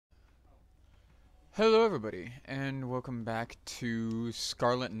Hello everybody, and welcome back to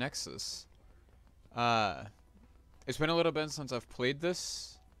Scarlet Nexus. Uh, it's been a little bit since I've played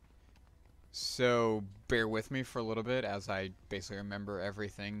this, so bear with me for a little bit as I basically remember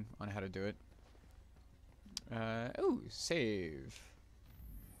everything on how to do it. Oh, save.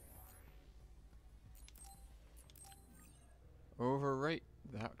 Overwrite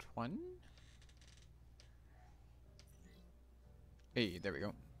that one. Hey, there we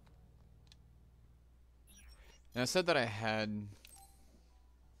go. Now I said that I had...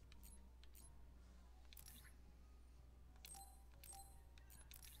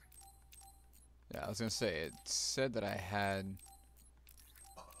 Yeah, I was gonna say, it said that I had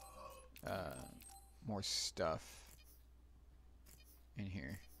more stuff in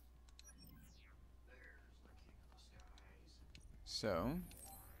here. So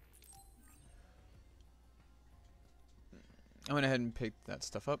I went ahead and picked that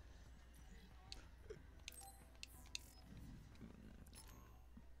stuff up.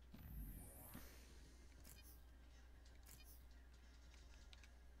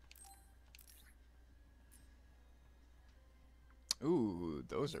 Ooh,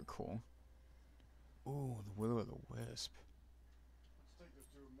 those are cool. Ooh, the Will of the Wisp. Let's take this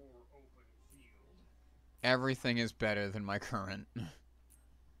to a more open field. Everything is better than my current.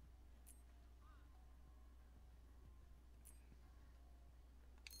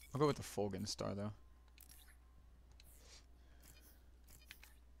 I'll go with the Fulgen Star, though.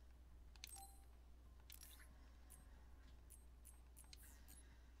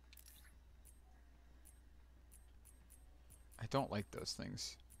 I don't like those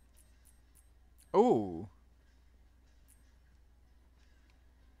things. Ooh.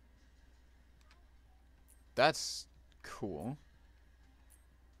 That's cool.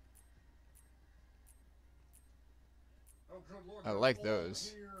 Oh, good Lord, I like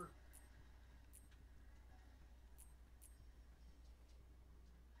those. here.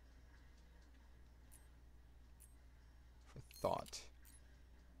 For thought.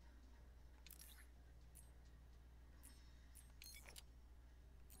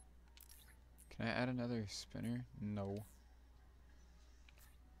 Can I add another spinner? No.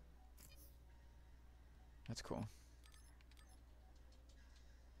 That's cool.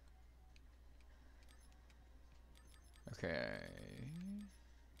 Okay.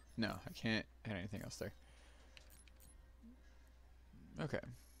 No, I can't add anything else there. Okay.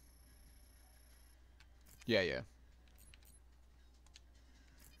 Yeah.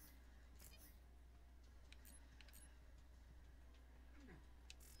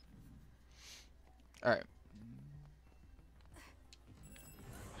 Alright.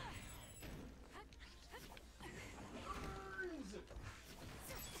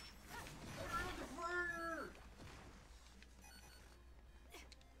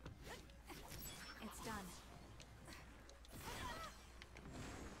 It's done.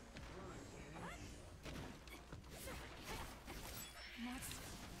 Next.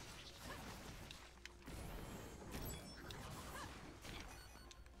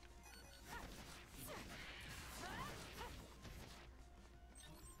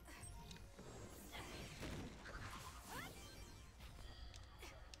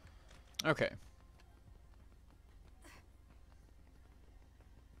 Okay.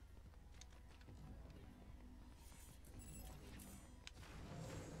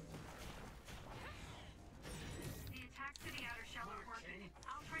 The attack to the outer shell is working.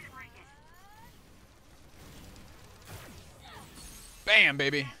 I'll try to break it. Bam,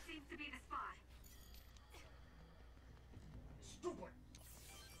 baby. That seems to be the spot. Stupid.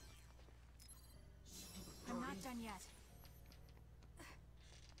 I'm not done yet.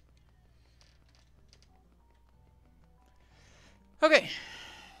 Okay.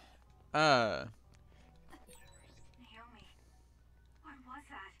 Naomi. What was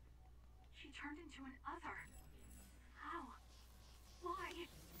that? She turned into an other. How? Why?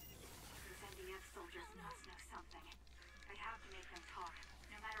 These NDF soldiers must know something. I have to make them talk,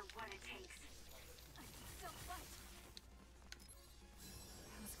 no matter what it takes. I can still fight.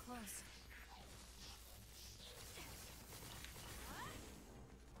 That was close.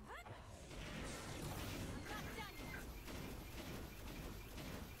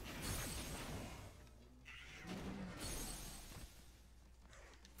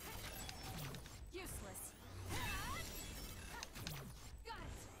 Useless. Got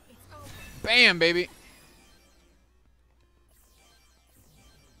it. It's over. Bam, baby.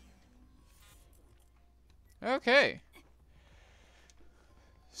 Okay.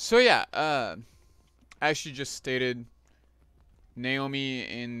 So yeah, as she just stated, Naomi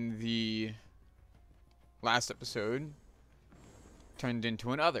in the last episode turned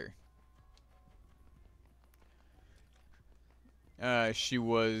into an other. She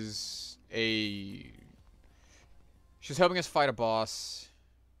was helping us fight a boss.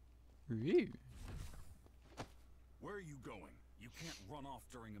 Ooh. Where are you going? You can't run off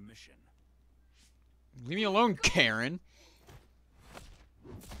during a mission. Leave me alone, Karen.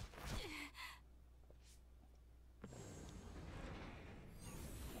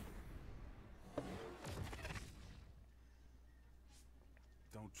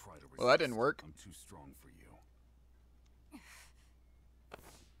 Don't try to resist. Well, that didn't work. I'm too strong for you.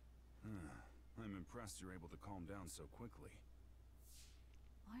 I'm impressed you're able to calm down so quickly.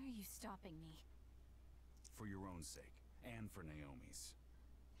 Why are you stopping me? For your own sake, and for Naomi's.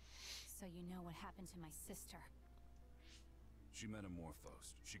 So you know what happened to my sister. She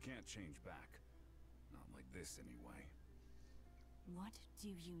metamorphosed. She can't change back. Not like this, anyway. What do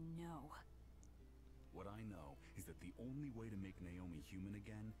you know? What I know is that the only way to make Naomi human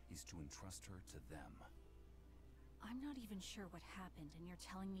again is to entrust her to them. I'm not even sure what happened, and you're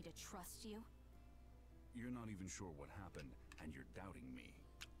telling me to trust you? You're not even sure what happened, and you're doubting me.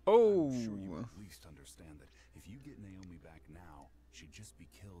 Oh. I'm sure you at least understand that if you get Naomi back now, she'd just be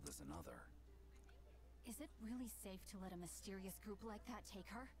killed as another. Is it really safe to let a mysterious group like that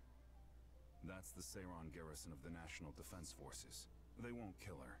take her? That's the Seiran garrison of the National Defense Forces. They won't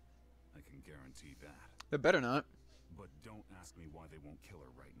kill her. I can guarantee that. They better not. But don't ask me why they won't kill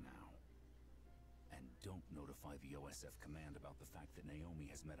her right now. And don't notify the OSF command about the fact that Naomi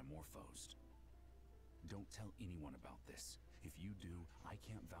has metamorphosed. Don't tell anyone about this. If you do, I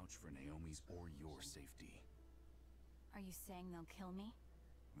can't vouch for Naomi's or your safety. Are you saying they'll kill me?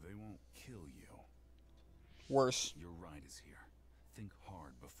 They won't kill you. Worse. Your ride is here. Think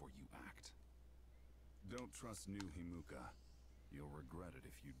hard before you act. Don't trust new Himuka. You'll regret it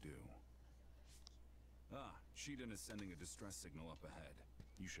if you do. Shiden is sending a distress signal up ahead.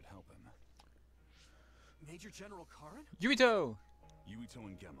 You should help him. Major General Karen? Yuito! Yuito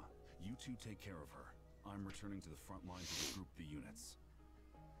and Gemma, you two take care of her. I'm returning to the front line to regroup the units.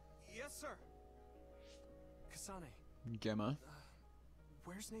 Yes, sir. Kasane, Gemma.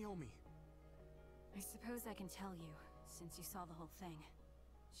 where's Naomi? I suppose I can tell you, since you saw the whole thing.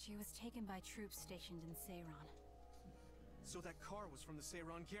 She was taken by troops stationed in Seiran. So that car was from the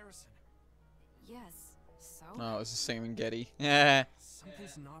Seiran garrison. Yes, so? Oh, it's the same in Getty. Yeah.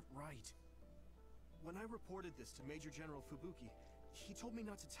 Something's not right. When I reported this to Major General Fubuki, he told me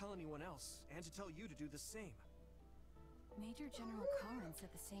not to tell anyone else, and to tell you to do the same. Major General Karen said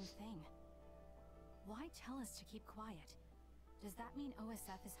the same thing. Why tell us to keep quiet? Does that mean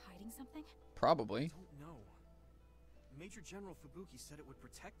OSF is hiding something? Probably. I don't know. Major General Fubuki said it would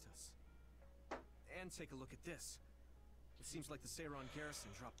protect us. And take a look at this. It seems like the Seiran garrison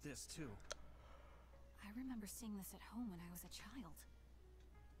dropped this, too. I remember seeing this at home when I was a child.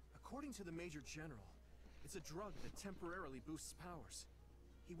 According to the Major General, it's a drug that temporarily boosts powers.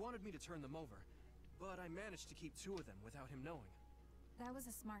 He wanted me to turn them over, but I managed to keep 2 of them without him knowing. That was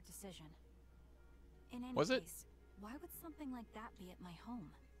a smart decision. In any Was it? case, why would something like that be at my home?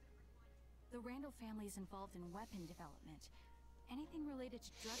 The Randall family is involved in weapon development. Anything related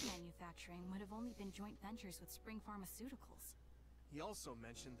to drug manufacturing would have only been joint ventures with Spring Pharmaceuticals. He also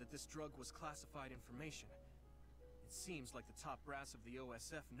mentioned that this drug was classified information. It seems like the top brass of the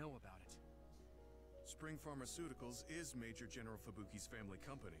OSF know about it. Spring Pharmaceuticals is Major General Fubuki's family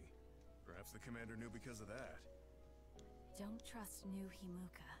company. Perhaps the commander knew because of that. Don't trust new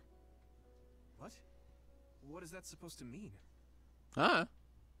Himuka. What? What is that supposed to mean? Huh?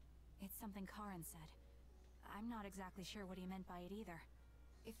 It's something Karen said. I'm not exactly sure what he meant by it either.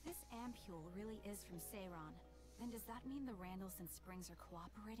 If this ampule really is from Seiran, then does that mean the Randalls and Springs are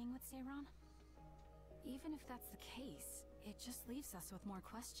cooperating with Seiran? Even if that's the case, it just leaves us with more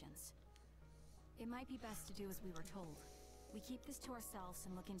questions. It might be best to do as we were told. We keep this to ourselves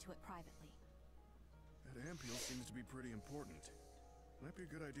and look into it privately. That ampule seems to be pretty important. Might be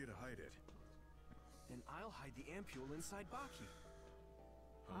a good idea to hide it. Then I'll hide the ampule inside Baki.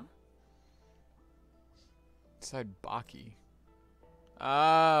 Huh? Inside Baki. I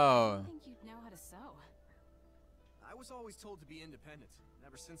Oh. think you'd know how to sew. I was always told to be independent,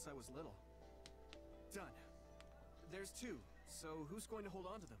 ever since I was little. Done. There's 2, so who's going to hold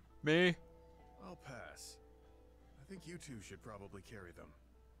on to them? Me? I'll pass. I think you two should probably carry them.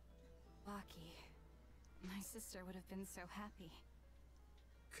 Baki. My sister would have been so happy.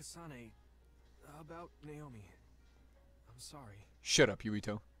 Kasane, about Naomi. I'm sorry. Shut up,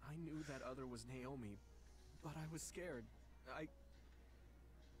 Yuito. I knew that other was Naomi, but I was scared. I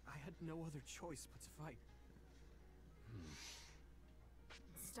had no other choice but to fight.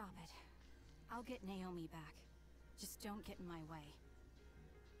 Stop it. I'll get Naomi back. Just don't get in my way.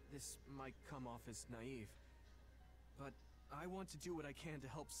 This might come off as naive, but I want to do what I can to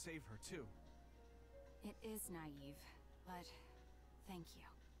help save her, too. It is naive, but thank you.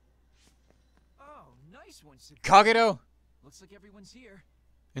 Oh, nice one, Sugumi. Kagero Looks like everyone's here.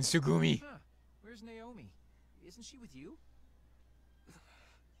 and Sugumi. Huh. Where's Naomi? Isn't she with you?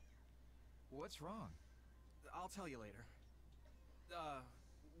 What's wrong? I'll tell you later.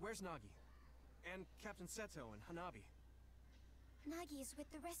 Where's Nagi? And Captain Seto and Hanabi? Nagi is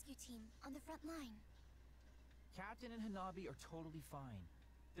with the rescue team on the front line. Captain and Hanabi are totally fine.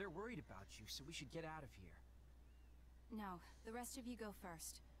 They're worried about you, so we should get out of here. No, the rest of you go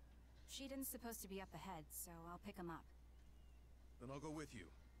first. Shiden's supposed to be up ahead, so I'll pick him up. Then I'll go with you.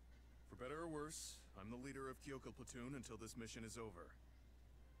 For better or worse, I'm the leader of Kyoko Platoon until this mission is over.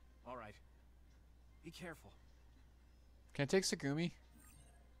 All right. Be careful. Can I take Sugumi?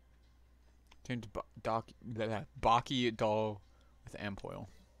 Change Baki doll with Ampoil.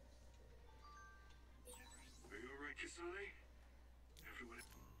 Are you alright, Kasane? Everyone...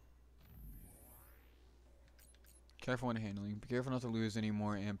 Careful when handling. Be careful not to lose any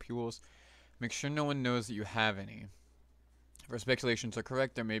more ampules. Make sure no one knows that you have any. If our speculations are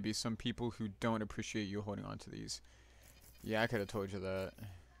correct, there may be some people who don't appreciate you holding on to these. Yeah, I could have told you that.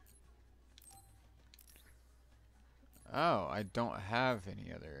 Oh, I don't have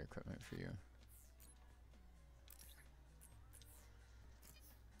any other equipment for you.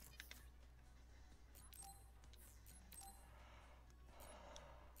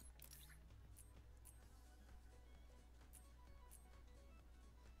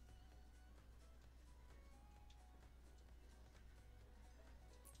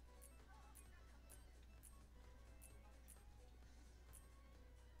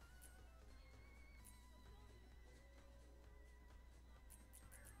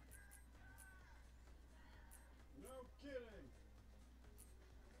 No kidding!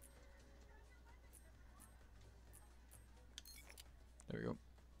 There we go.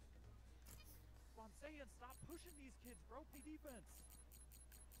 Stop pushing these kids, bro. Play defense.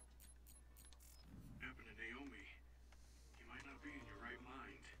 Happened to Naomi. You might not be in your right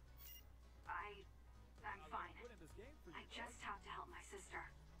mind. I'm fine. Put in this game for you, I just have to help my sister.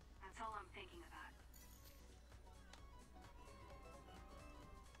 That's all I'm thinking about.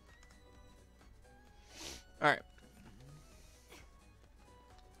 Alright.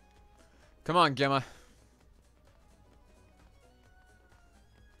 Come on, Gemma.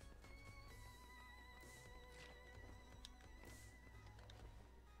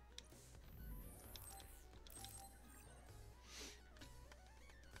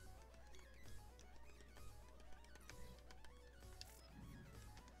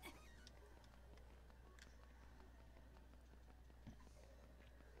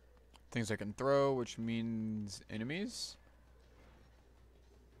 Things I can throw, which means enemies.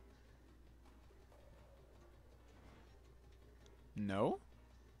 No?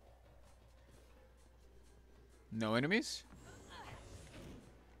 No enemies?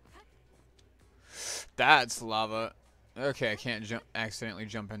 That's lava. Okay, I can't accidentally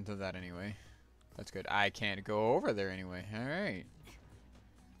jump into that anyway. That's good. I can't go over there anyway. Alright.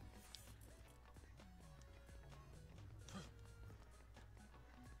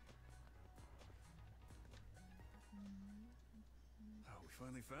 Oh, we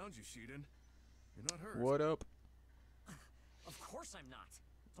finally found you, Shiden. You're not hurt. What up? Of course I'm not.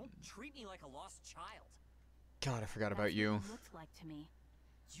 Don't treat me like a lost child. God, I forgot That's about what you. it looked like to me.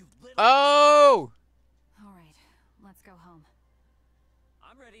 You little... Oh! Alright, let's go home.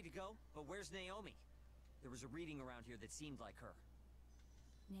 I'm ready to go, but where's Naomi? There was a reading around here that seemed like her.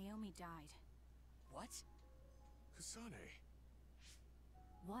 Naomi died. What? Kasane.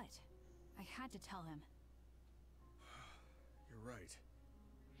 What? I had to tell him. You're right.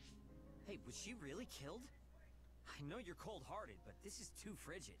 Hey, was she really killed? I know you're cold-hearted, but this is too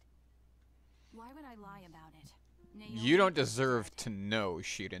frigid. Why would I lie about it? Naomi You don't was deserve dead. to know,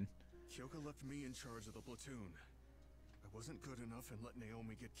 Shiden. Kyoko left me in charge of the platoon. I wasn't good enough and let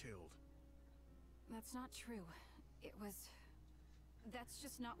Naomi get killed. That's not true. It was... That's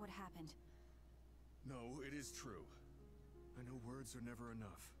just not what happened. No, it is true. I know words are never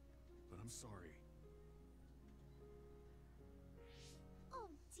enough, but I'm sorry. Oh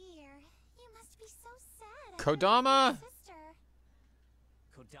dear, you must be so sad. Kodama! Sister.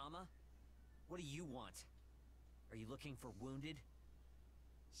 Kodama? What do you want? Are you looking for wounded?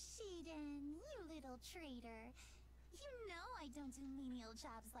 Shiden, you little traitor. You know I don't do menial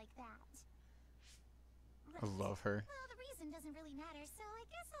jobs like that. I love her. Well, the reason doesn't really matter, so I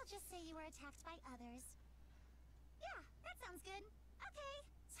guess I'll just say you were attacked by others. Yeah, that sounds good. Okay,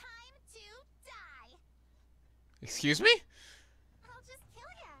 time to die. Excuse me? I'll just kill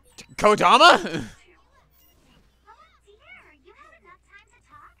ya. Kodama? Oh dear!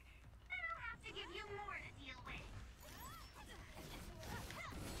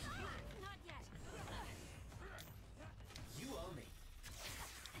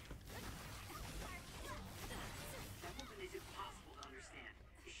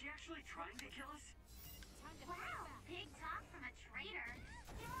 kill us? Wow, big talk from a traitor.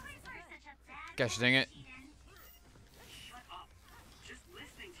 You always were such a bad Gosh boy, dang it. Shiden. Shut up. Just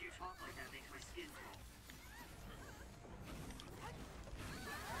listening to you talk like that makes my skin crawl.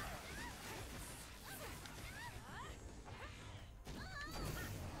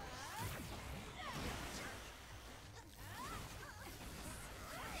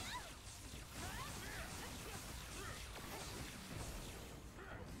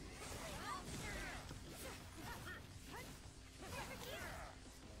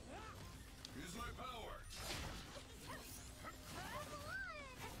 Use my power.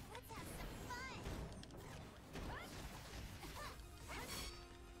 Let's have some fun.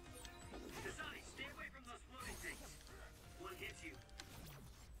 Kasane, stay away from those floating things. One hits you.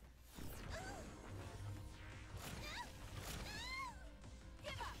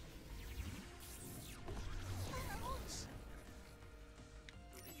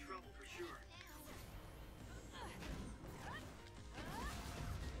 You'll be trouble for sure.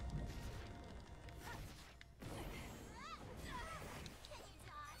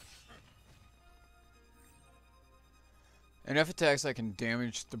 Enough attacks that can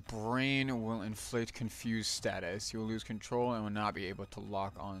damage the brain will inflict confused status. You will lose control and will not be able to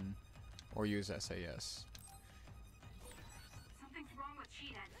lock on or use SAS. Something's wrong with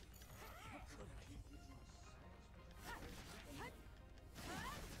Shiden.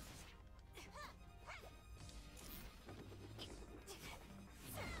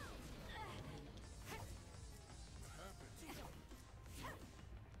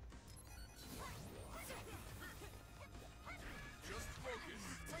 Just focus.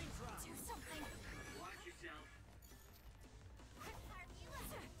 Do something. Watch yourself.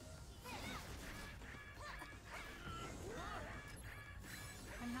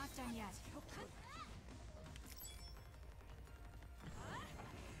 I'm not done yet.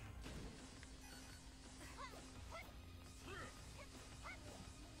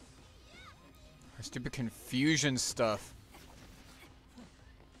 Stupid confusion stuff.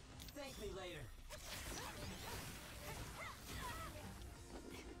 Thank me later.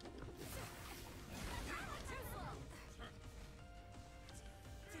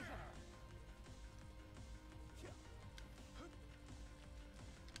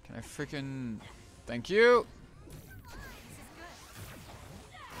 Can I freaking... Thank you!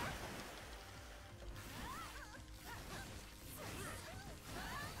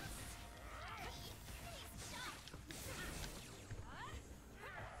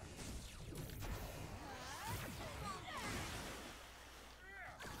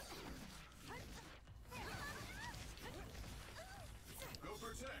 Go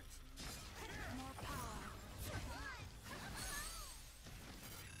protect.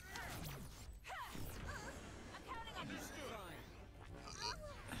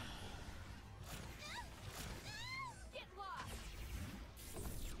 Get lost!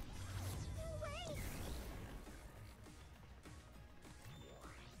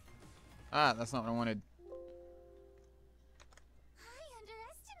 Ah, that's not what I wanted. I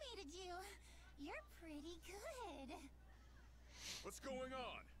underestimated you. You're pretty good. What's going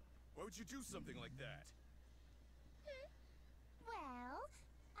on? Why would you do something like that? Well,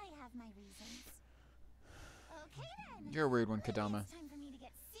 I have my reasons. Okay then. You're a weird one, Maybe Kodama. It's time for me to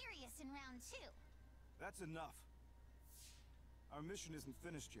get serious in round 2. That's enough. Our mission isn't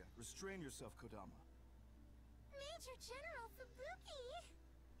finished yet. Restrain yourself, Kodama. Major General Fubuki.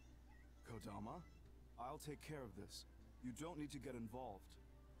 Kodama, I'll take care of this. You don't need to get involved.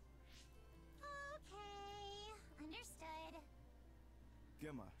 Okay, understood.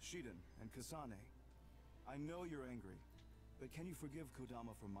 Gemma, Shiden, and Kasane. I know you're angry, but can you forgive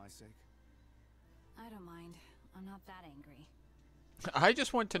Kodama for my sake? I don't mind. I'm not that angry. I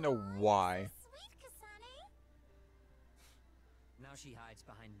just want to know why. Sweet Kasane. Now she hides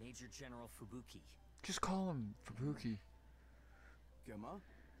behind Major General Fubuki. Just call him Fubuki. Gemma,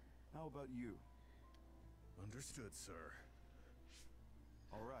 how about you? Understood, sir.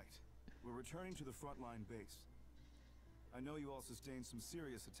 All right. We're returning to the frontline base. I know you all sustained some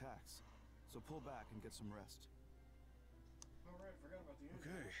serious attacks, so pull back and get some rest.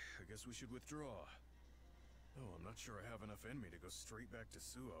 Okay, I guess we should withdraw. Oh, I'm not sure I have enough in me to go straight back to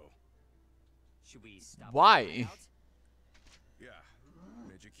Suo. Should we stop? Why? and find out? Yeah,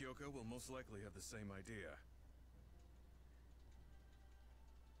 Major Kyoko will most likely have the same idea.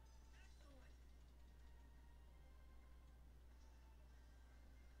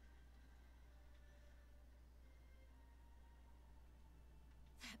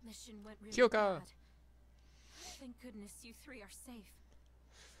 That mission went really Kyoka. bad. Thank goodness you three are safe.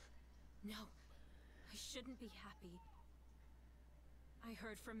 No, I shouldn't be happy. I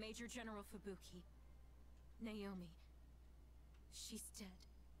heard from Major General Fubuki. Naomi. She's dead.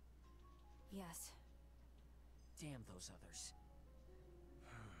 Yes. Damn those others.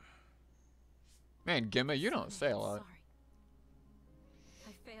 Man, Gemma, you don't say a lot. Sorry.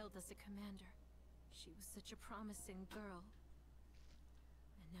 I failed as a commander. She was such a promising girl.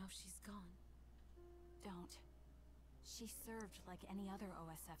 And now she's gone. Don't. She served like any other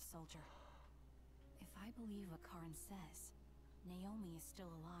OSF soldier. If I believe what Karin says, Naomi is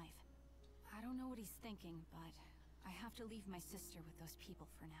still alive. I don't know what he's thinking, but I have to leave my sister with those people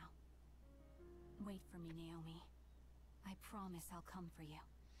for now. Wait for me, Naomi. I promise I'll come for you.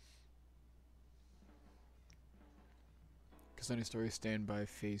 Kasane Story Standby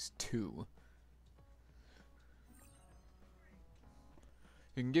Phase 2.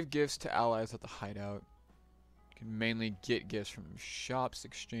 You can give gifts to allies at the hideout. You can mainly get gifts from shops,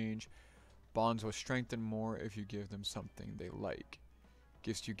 exchange. Bonds will strengthen more if you give them something they like.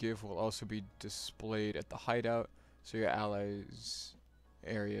 Gifts you give will also be displayed at the hideout, so your allies'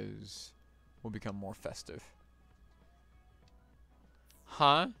 areas will become more festive.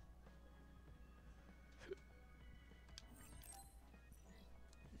 Huh?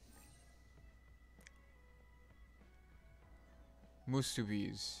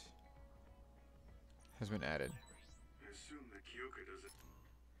 Musubis has been added. I assume that Kyoka doesn't.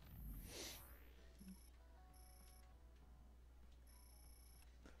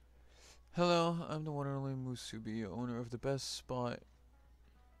 Hello, I'm the one and only Musubi, owner of the best spot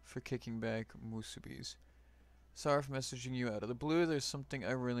for kicking back Musubis. Sorry for messaging you out of the blue, there's something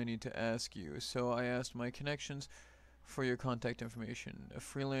I really need to ask you, so I asked my connections for your contact information. A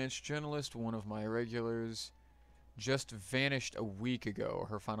freelance journalist, one of my regulars, just vanished a week ago.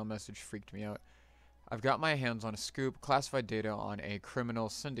 Her final message freaked me out. I've got my hands on a scoop, classified data on a criminal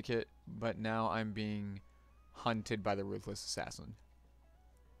syndicate, but now I'm being hunted by the ruthless assassin.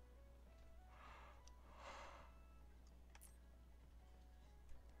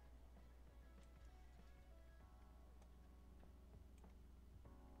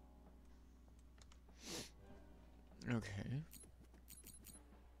 Okay.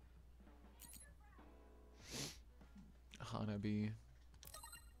 Hanabi.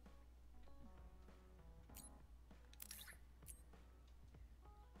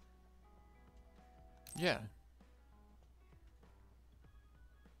 Yeah.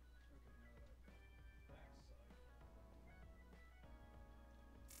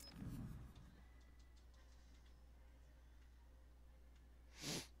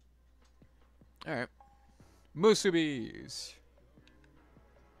 All right. Musubis.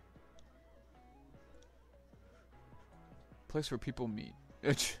 Place where people meet. Oh,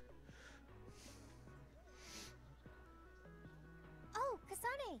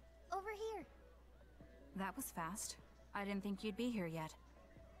 Kasane, over here. That was fast. I didn't think you'd be here yet.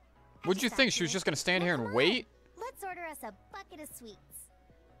 What'd you think? She was just gonna stand here and wait? Let's order us a bucket of sweets.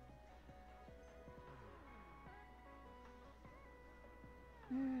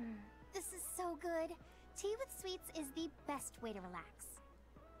 This is so good. Tea with sweets is the best way to relax.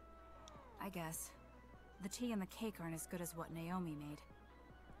 I guess. The tea and the cake aren't as good as what Naomi made.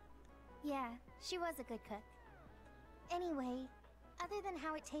 Yeah, she was a good cook. Anyway, other than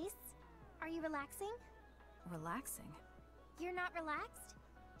how it tastes, are you relaxing? Relaxing? You're not relaxed?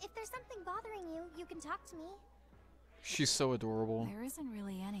 If there's something bothering you, you can talk to me. She's so adorable. There isn't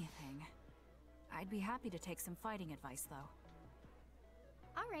really anything. I'd be happy to take some fighting advice, though.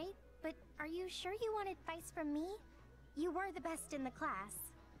 Alright, but are you sure you want advice from me? You were the best in the class.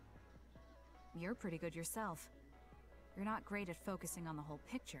 You're pretty good yourself. You're not great at focusing on the whole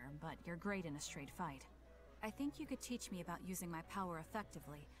picture, but you're great in a straight fight. I think you could teach me about using my power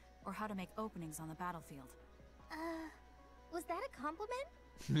effectively, or how to make openings on the battlefield. Was that a compliment?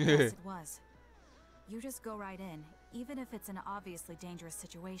 Yes, it was. You just go right in, even if it's an obviously dangerous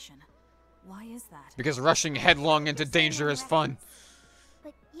situation. Why is that? Because rushing headlong into danger is fun.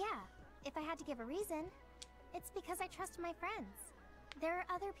 But yeah, if I had to give a reason, it's because I trust my friends. There are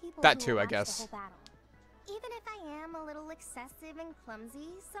other people That who too, will I watch guess. the whole battle. Even if I am a little excessive and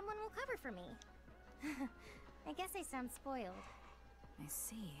clumsy, someone will cover for me. I guess I sound spoiled. I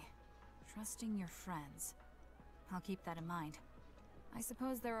see. Trusting your friends. I'll keep that in mind. I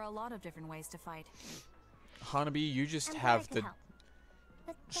suppose there are a lot of different ways to fight. Hanabi, you just I'm have glad to the help.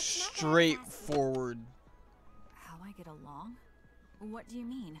 But that's not what I was straightforward. How I get along? What do you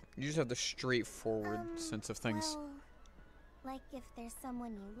mean? You just have the straightforward sense of things. Well, like if there's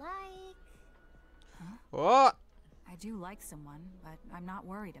someone you like. What? I do like someone, but I'm not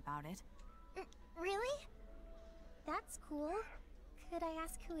worried about it. Really? That's cool. Could I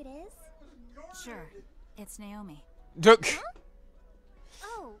ask who it is? Sure. It's Naomi. Duck.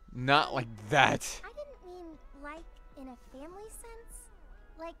 Oh, Not like that. I didn't mean like in a family sense.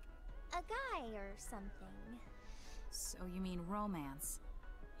 Like a guy or something. So you mean romance?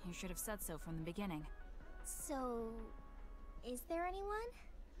 You should have said so from the beginning. So, is there anyone?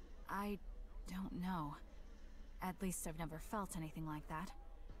 I don't know. At least I've never felt anything like that.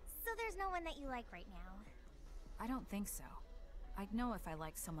 So there's no one that you like right now? I don't think so. I'd know if I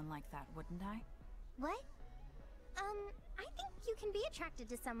liked someone like that, wouldn't I? What? I think you can be attracted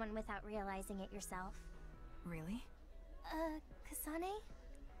to someone without realizing it yourself. Really? Kasane?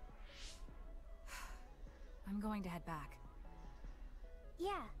 I'm going to head back.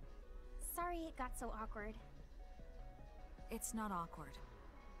 Yeah. Sorry it got so awkward. It's not awkward.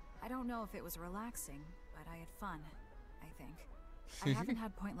 I don't know if it was relaxing, but I had fun, I think. I haven't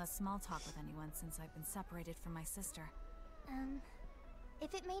had pointless small talk with anyone since I've been separated from my sister.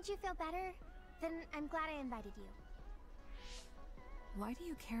 If it made you feel better, then I'm glad I invited you. Why do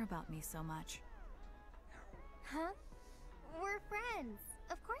you care about me so much? Huh? We're friends.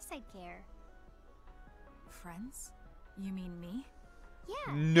 Of course I'd care. Friends? You mean me?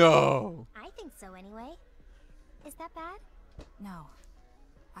 Yeah. No. I think so anyway. Is that bad? No.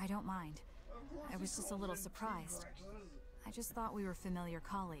 I don't mind. I was just a little surprised. I just thought we were familiar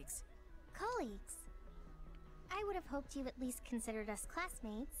colleagues. Colleagues? I would have hoped you at least considered us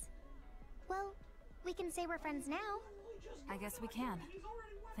classmates. Well, we can say we're friends now. I guess we can.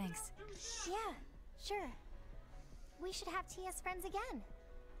 Thanks. Yeah, sure. We should have tea as friends again.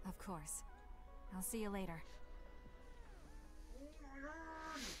 Of course. I'll see you later.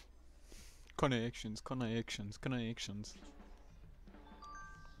 Connections, connections, connections.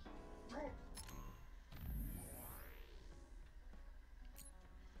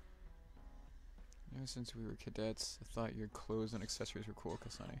 Ever since we were cadets, I thought your clothes and accessories were cool,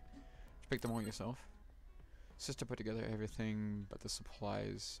 Kasane. Did you pick them all yourself? Sister put together everything but the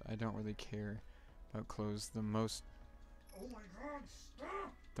supplies. I don't really care about clothes. The most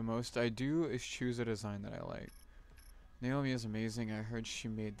I do is choose a design that I like. Naomi is amazing. I heard she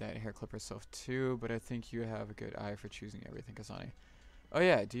made that hair clip herself too, but I think you have a good eye for choosing everything, Kasane. Oh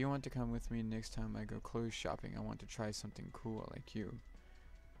yeah, do you want to come with me next time I go clothes shopping? I want to try something cool like you.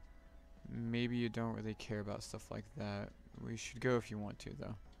 Maybe you don't really care about stuff like that. We should go if you want to,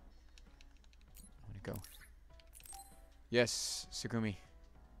 though. I want to go. Yes, Sugumi.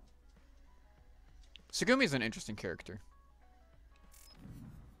 Sugumi is an interesting character.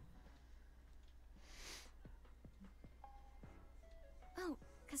 Oh,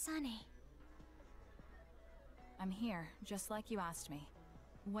 Kasane. I'm here, just like you asked me.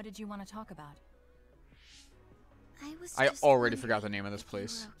 What did you want to talk about? I already forgot the name of this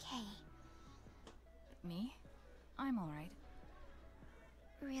place. Okay. Me? I'm alright.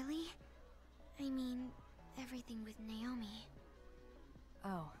 Really? I mean, everything with Naomi.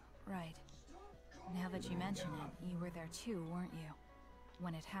 Oh, right. Now that you mention it, you were there too, weren't you?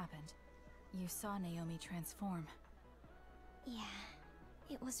 When it happened. You saw Naomi transform. Yeah,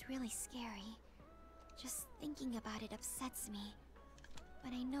 it was really scary. Just thinking about it upsets me.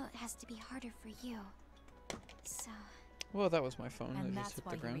 But I know it has to be harder for you. So... Well, that was my phone. And I that's just hit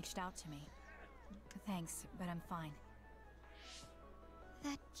why the you ground. reached out to me. Thanks, but I'm fine.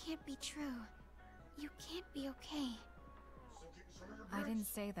 that can't be true. You can't be okay. I didn't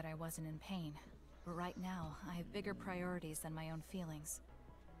say that I wasn't in pain. But right now, I have bigger priorities than my own feelings.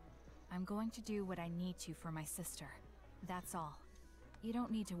 I'm going to do what I need to for my sister. That's all. You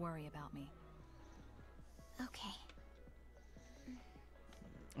don't need to worry about me. Okay.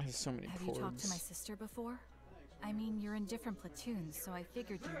 I have so many Have cords. you talked to my sister before? I mean, you're in different platoons, so I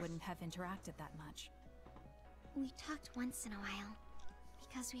figured you wouldn't have interacted that much. We talked once in a while.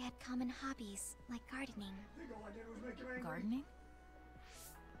 Because we had common hobbies, like gardening. Gardening?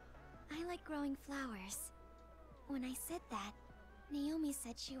 I like growing flowers. When I said that, Naomi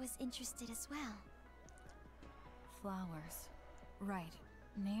said she was interested as well. Flowers. Right.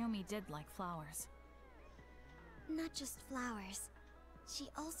 Naomi did like flowers. Not just flowers. She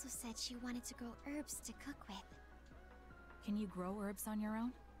also said she wanted to grow herbs to cook with. Can you grow herbs on your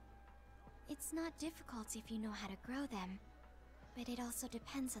own? It's not difficult if you know how to grow them, but it also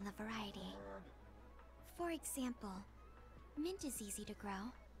depends on the variety. For example, mint is easy to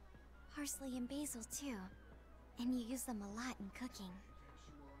grow. Parsley and basil too. And you use them a lot in cooking.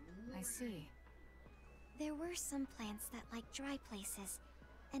 I see. There were some plants that like dry places,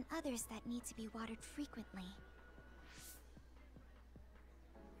 and others that need to be watered frequently.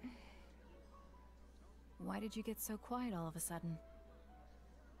 Why did you get so quiet all of a sudden?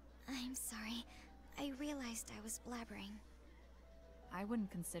 I'm sorry. I realized I was blabbering. I wouldn't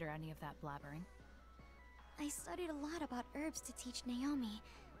consider any of that blabbering. I studied a lot about herbs to teach Naomi,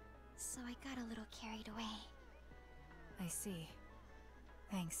 so I got a little carried away. I see.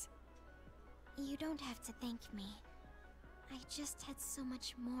 Thanks. You don't have to thank me. I just had so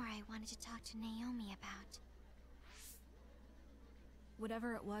much more I wanted to talk to Naomi about.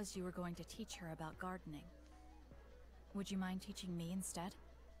 Whatever it was you were going to teach her about gardening, would you mind teaching me instead?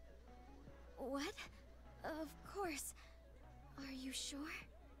 What? Of course. Are you sure?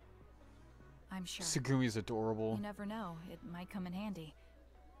 I'm sure. Tsugumi's adorable. You never know, it might come in handy.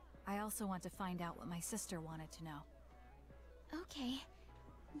 I also want to find out what my sister wanted to know. Okay.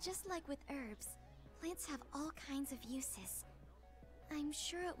 Just like with herbs, plants have all kinds of uses. I'm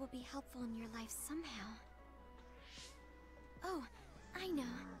sure it will be helpful in your life somehow. Oh, I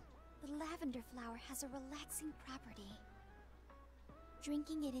know. The lavender flower has a relaxing property.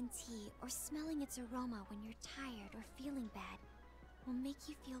 Drinking it in tea or smelling its aroma when you're tired or feeling bad will make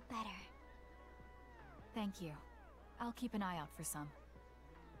you feel better. Thank you. I'll keep an eye out for some.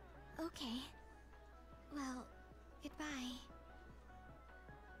 Okay. Well, goodbye.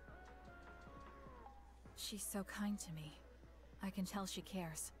 She's so kind to me. I can tell she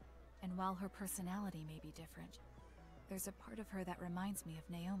cares. And while her personality may be different, there's a part of her that reminds me of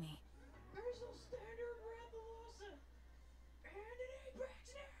Naomi.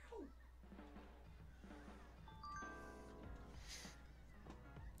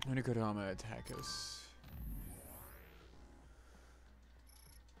 I'm gonna go to Ama attack us.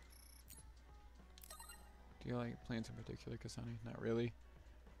 Do you like plants in particular, Kasane? Not really.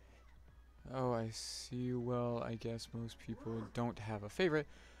 Oh, I see. Well, I guess most people don't have a favorite.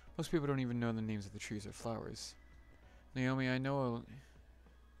 Most people don't even know the names of the trees or flowers. Naomi knew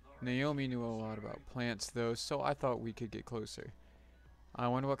a lot about plants, though, so I thought we could get closer. I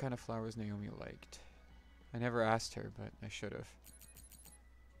wonder what kind of flowers Naomi liked. I never asked her, but I should have.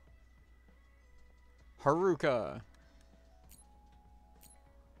 Haruka!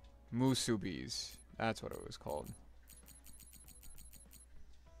 Musubis. That's what it was called.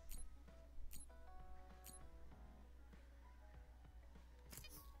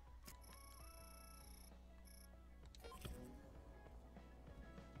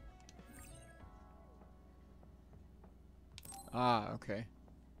 Ah, okay.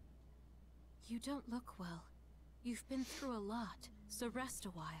 You don't look well. You've been through a lot, so rest a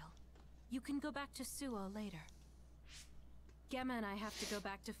while. You can go back to Suo later. Gemma and I have to go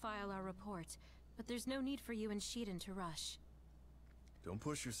back to file our report, but there's no need for you and Shiden to rush. Don't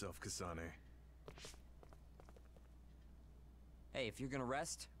push yourself, Kasane. Hey, if you're gonna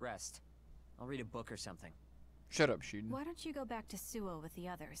rest, rest. I'll read a book or something. Shut up, Shiden. Why don't you go back to Suo with the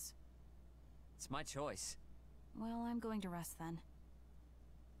others? It's my choice. Well, I'm going to rest then.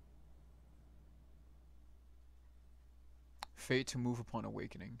 Fate to move upon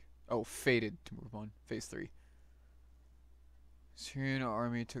awakening. Oh, fated to move upon. Phase 3. Syrian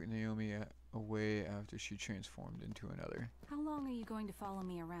army took Naomi away after she transformed into another. How long are you going to follow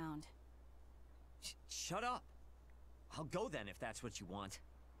me around? Shut up! I'll go then if that's what you want.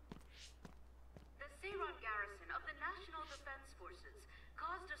 The Seiron garrison of the National Defense Forces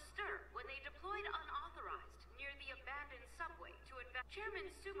caused a stir when they deployed unauthorized near the abandoned subway to advance. Chairman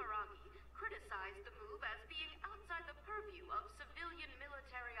Sumeragi criticized the move as being outside the purview of civilian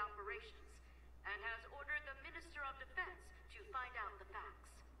military operations and has ordered the Minister of Defense to find out the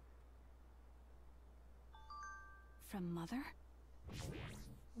facts. From Mother?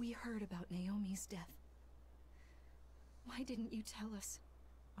 We heard about Naomi's death. Why didn't you tell us?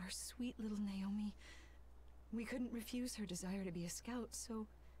 Our sweet little Naomi. We couldn't refuse her desire to be a scout, so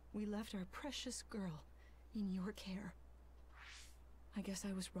we left our precious girl in your care. I guess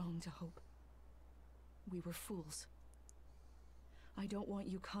I was wrong to hope. We were fools. I don't want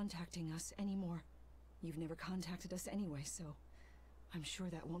you contacting us anymore. You've never contacted us anyway, so I'm sure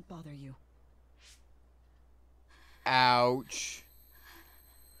that won't bother you. Ouch.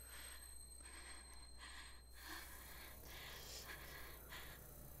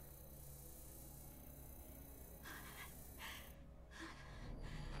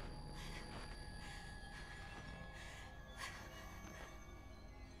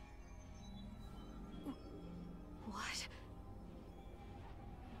 What?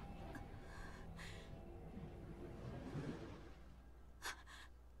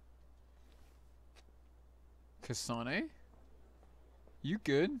 Kasane? You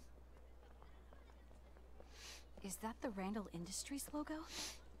good? Is that the Randall Industries logo?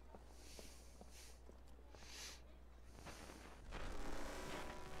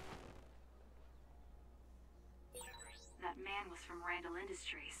 That man was from Randall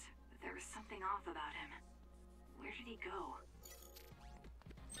Industries, but there was something off about him. Where did he go?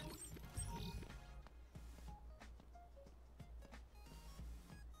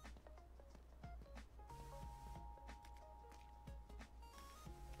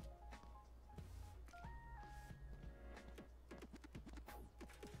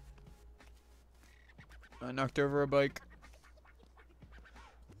 I knocked over a bike.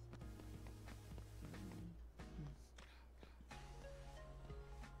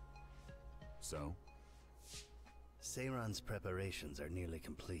 So? Seiran's preparations are nearly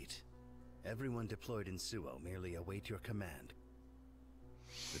complete. Everyone deployed in Suo merely await your command.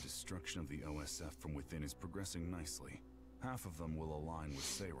 The destruction of the OSF from within is progressing nicely. Half of them will align with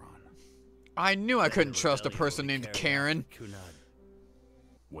Seiran. I knew I couldn't trust a person named Karen.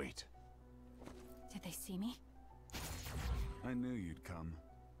 Wait. Did they see me? I knew you'd come.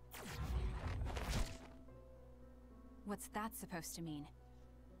 What's that supposed to mean?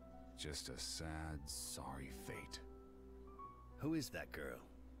 Just a sad, sorry fate. Who is that girl?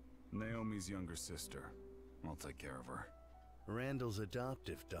 Naomi's younger sister. I'll take care of her. Randall's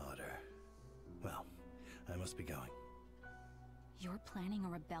adoptive daughter. Well, I must be going. You're planning a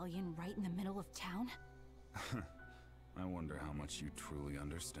rebellion right in the middle of town? I wonder how much you truly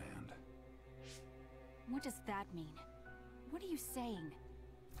understand. What does that mean? What are you saying?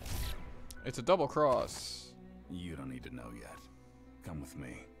 It's a double cross. You don't need to know yet. Come with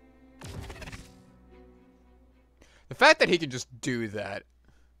me. The fact that he can just do that.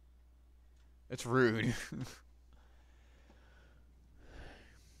 It's rude.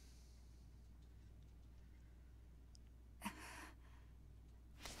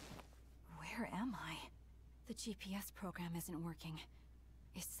 Where am I? The GPS program isn't working.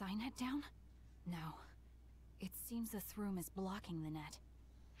 Is Signet down? No. It seems this room is blocking the net.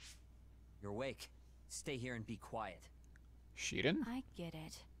 You're awake. Stay here and be quiet. Shiden? I get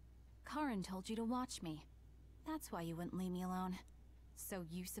it. Karin told you to watch me. That's why you wouldn't leave me alone. So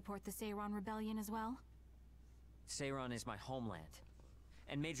you support the Seiran Rebellion as well? Seiran is my homeland.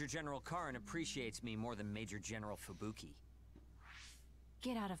 And Major General Karin appreciates me more than Major General Fubuki.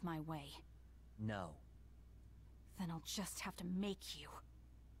 Get out of my way. No. Then I'll just have to make you.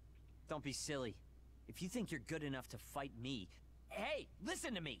 Don't be silly. If you think you're good enough to fight me... Hey,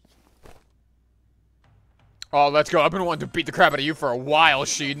 listen to me! Oh, let's go. I've been wanting to beat the crap out of you for a while,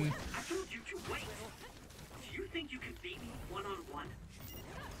 Shiden. I told you to wait. Do you think you can beat me one-on-one?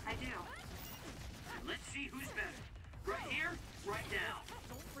 I do. Let's see who's better. Right here, right now.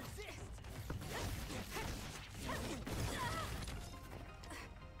 Don't resist!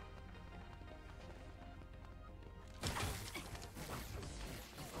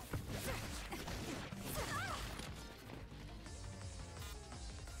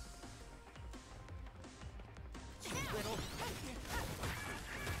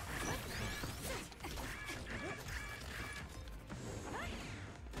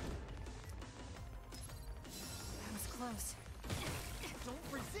 That was close. Don't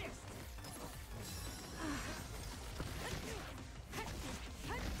resist!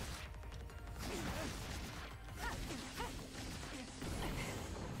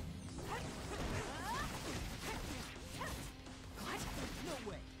 What? No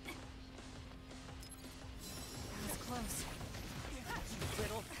way! That was close.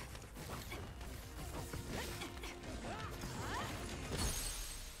 Little...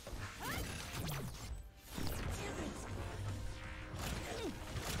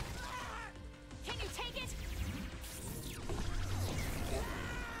 Can you take it?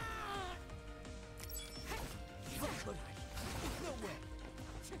 No way!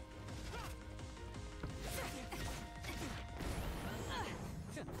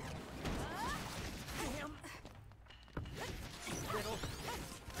 Damn! Little...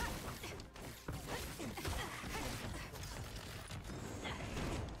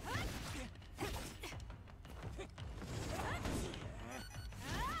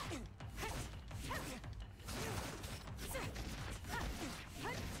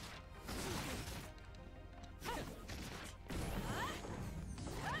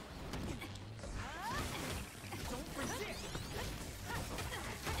 Don't resist!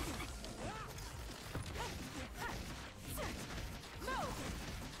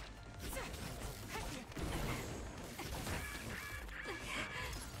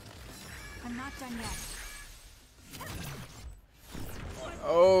 I'm not done yet.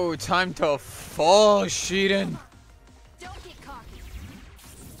 Oh, time to fall, Shiden. Don't get cocky.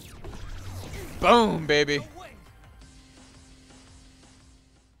 Boom, baby. No way!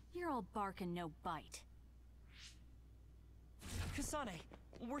 You're all bark and no bite. Kasane,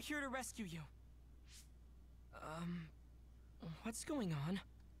 we're here to rescue you. What's going on?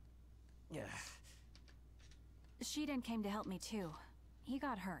 Yeah. Shiden came to help me too. He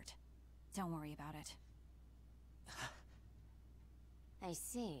got hurt. Don't worry about it. I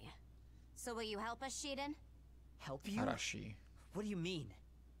see. So will you help us, Shiden? Help you? Arashi. What do you mean?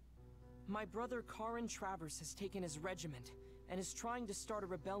 My brother Karin Travers has taken his regiment and is trying to start a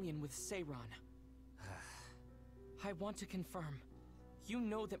rebellion with Seiran. I want to confirm. You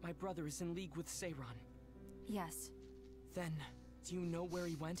know that my brother is in league with Seiran. Yes. Then, do you know where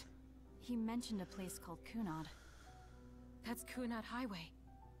he went? He mentioned a place called Kunad. That's Kunad Highway.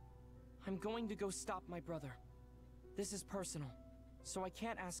 I'm going to go stop my brother. This is personal, so I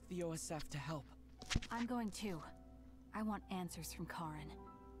can't ask the OSF to help. I'm going too. I want answers from Karen.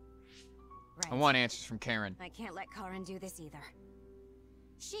 I want answers from Karen. I can't let Karen do this either.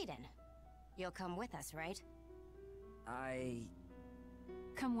 Shiden, you'll come with us, right?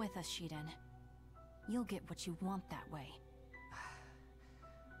 Come with us, Shiden. You'll get what you want that way.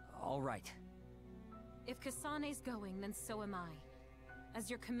 All right. If Kasane's going, then so am I. As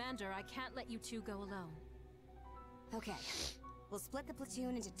your commander, I can't let you two go alone. Okay. We'll split the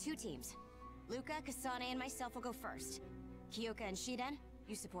platoon into 2 teams. Luca, Kasane, and myself will go first. Kyoka and Shiden,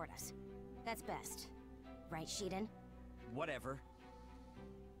 you support us. That's best. Right, Shiden? Whatever.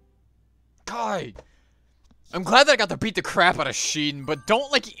 God! I'm glad that I got to beat the crap out of Shiden, but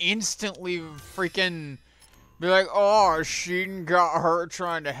don't, like, instantly freaking be like, oh, Shiden got hurt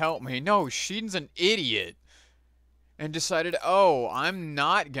trying to help me. No, Shiden's an idiot. And decided, oh, I'm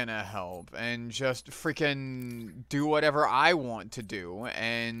not gonna help. And just freaking do whatever I want to do.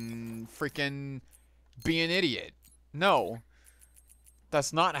 And freaking be an idiot. No.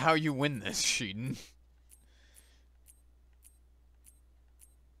 That's not how you win this, Shiden.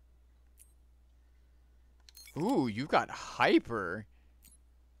 Ooh, you got hyper.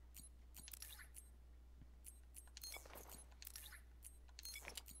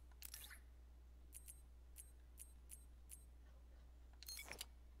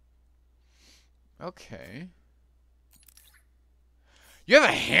 Okay. You have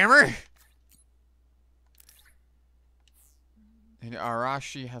a hammer? And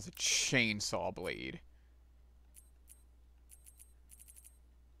Arashi has a chainsaw blade.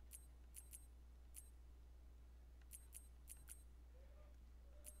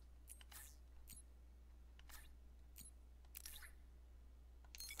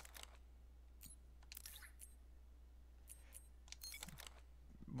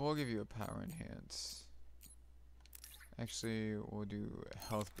 We'll give you a power enhance. Actually, we'll do a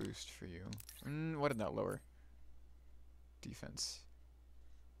health boost for you. What did that lower? Defense.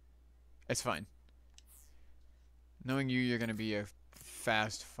 It's fine. Knowing you, you're going to be a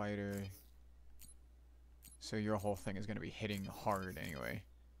fast fighter. So your whole thing is going to be hitting hard anyway.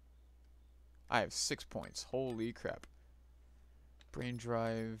 I have 6 points. Holy crap. Brain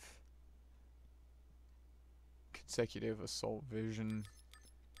drive. Consecutive assault vision.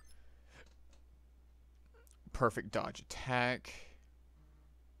 Perfect dodge attack.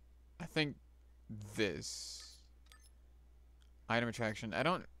 I think this. Item attraction. I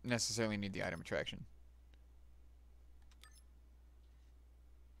don't necessarily need the item attraction.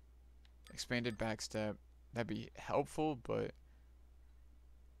 Expanded backstep. That'd be helpful, but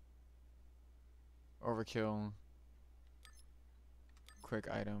overkill. Quick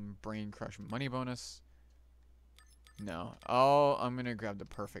item. Brain crush money bonus. No. Oh, I'm gonna grab the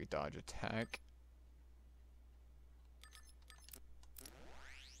perfect dodge attack.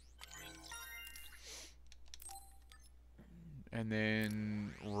 And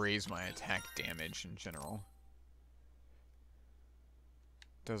then raise my attack damage in general.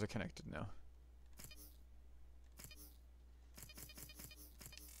 Those are connected now.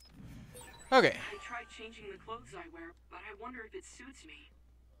 Okay. I tried changing the clothes I wear, but I wonder if it suits me.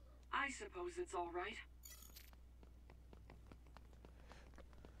 I suppose it's all right.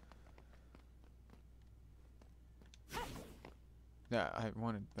 Yeah, I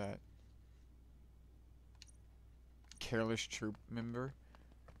wanted that. Careless troop member.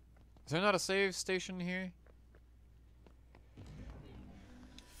 Is there not a save station here?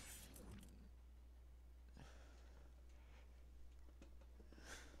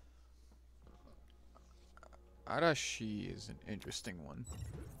 Arashi is an interesting one.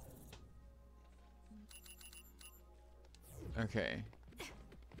 Okay.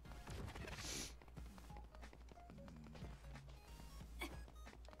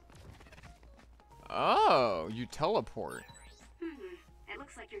 Oh, you teleport. It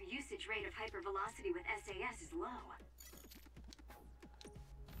looks like your usage rate of hypervelocity with SAS is low.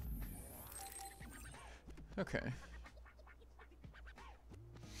 Okay.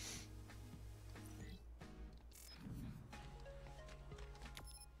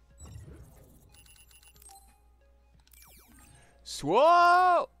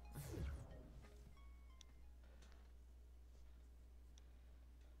 Swole!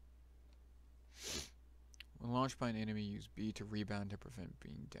 When launched by an enemy, use B to rebound to prevent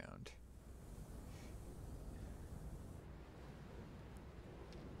being downed.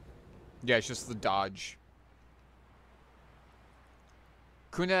 Yeah, it's just the dodge.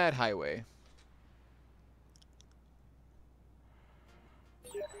 Kunad Highway.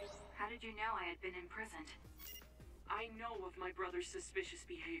 How did you know I had been imprisoned? I know of my brother's suspicious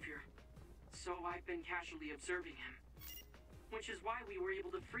behavior, so I've been casually observing him. Which is why we were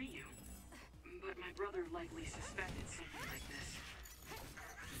able to free you. But my brother likely suspected something like this.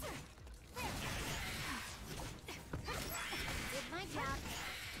 Did my job.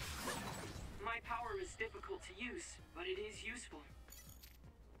 My power is difficult to use, but it is useful.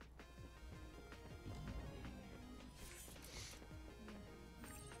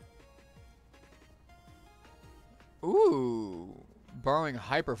 Ooh, borrowing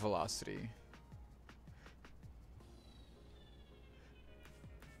hypervelocity.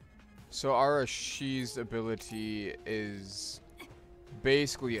 So Arashi's ability is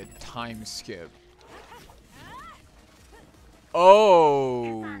basically a time skip.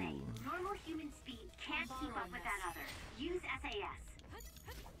 Oh. Normal human speed can't keep up with that other. Use SAS.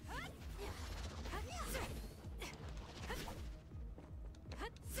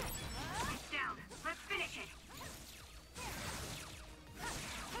 It's down. Let's finish it.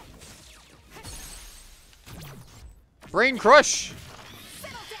 Brain crush.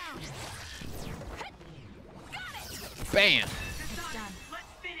 Bam. Let's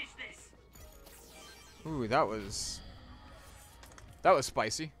finish this. Ooh, that was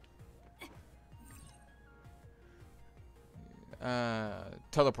spicy.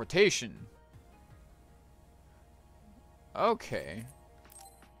 Teleportation. Okay.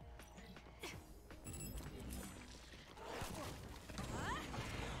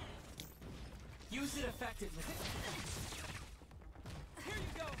 Use it effectively. Here you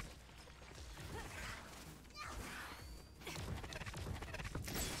go.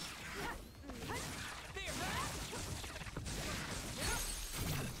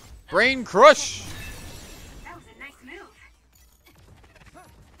 Brain crush. That was a nice move.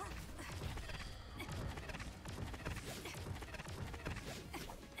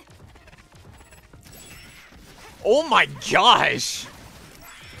 Oh my gosh.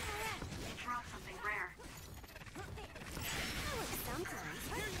 Drop something rare.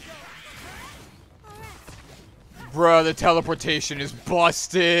 Bruh, the teleportation is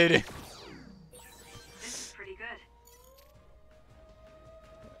busted. This is pretty good.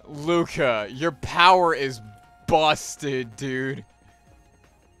 Luca, your power is busted, dude.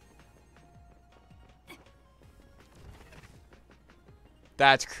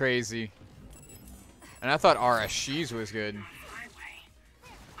 That's crazy. And I thought Arashi's was good. Highway.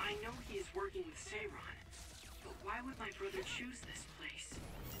 I know he is working with Seiron, but why would my brother choose this place?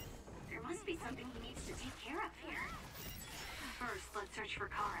 There must be something he needs to take care of here. First, let's search for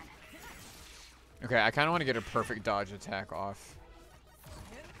Karen. Okay, I kind of want to get a perfect dodge attack off.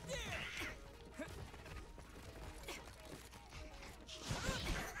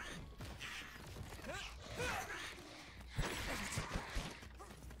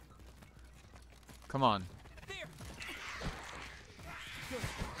 Come on.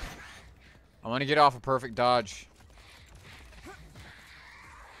 I want to get off a perfect dodge.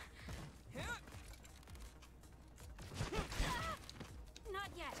 Not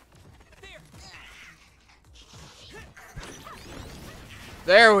yet.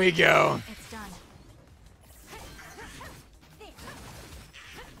 There we go. It's done.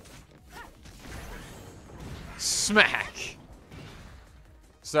 Smack.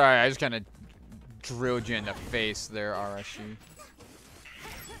 Sorry, I just kind of drilled you in the face there, Arashi.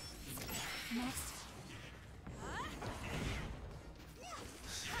 Next.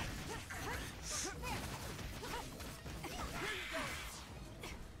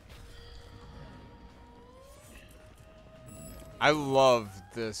 I love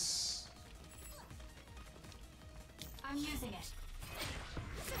this. I'm using it.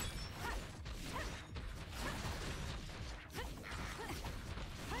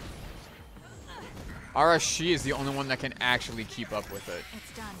 Arashi is the only one that can actually keep up with it.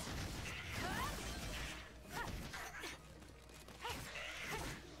 It's done.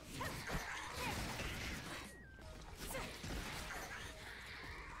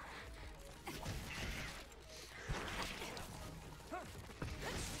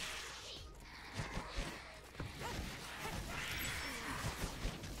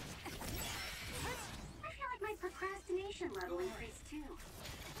 I feel like my procrastination level increased too.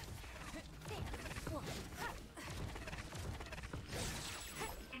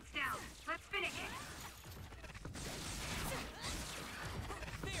 It's down. Let's finish it.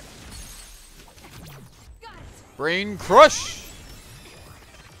 Brain crush.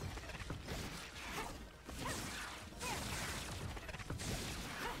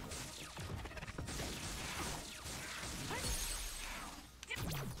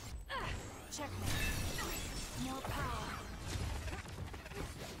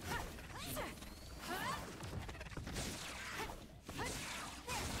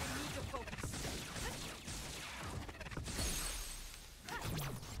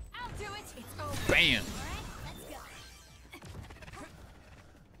 Bam!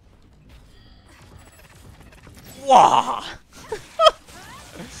 Wow!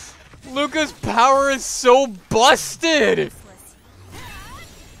 Luca's power is so busted!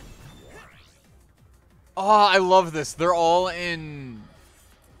 Oh, I love this. They're all in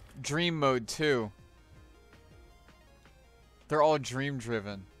dream mode too. They're all dream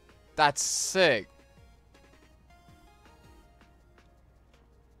driven. That's sick.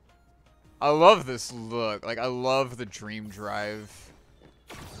 I love this look. Like, I love the dream drive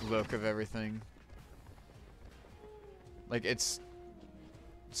look of everything. Like, it's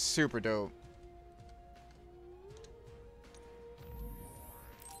super dope.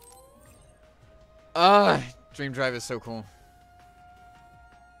 Dream drive is so cool.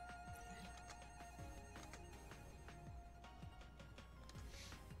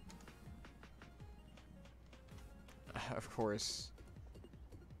 Of course.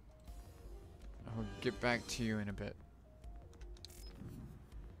 I'll get back to you in a bit.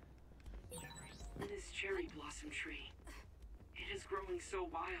 This cherry blossom tree. It is growing so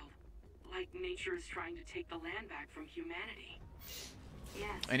wild. Like nature is trying to take the land back from humanity. Yes.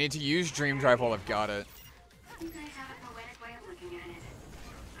 I need to use dream drive while I've got it. You guys have a poetic way of looking at it.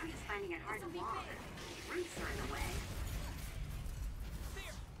 I'm just finding it hard to walk. Roots are in the way.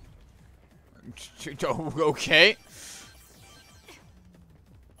 Okay.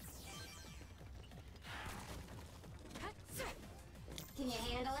 Can you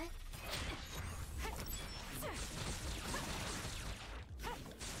handle it?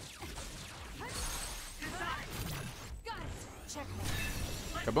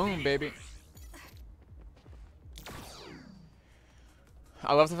 Kaboom, baby.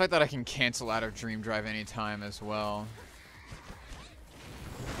 I love the fact that I can cancel out of dream drive anytime as well.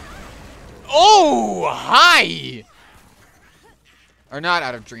 Oh, hi! Or not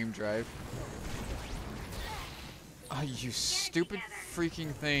out of dream drive. Oh, you stupid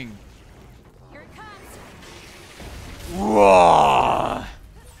freaking thing. Here it comes. Whoa!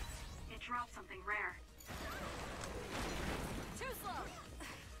 It dropped something rare. Too slow.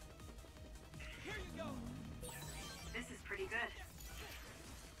 Here you go. This is pretty good.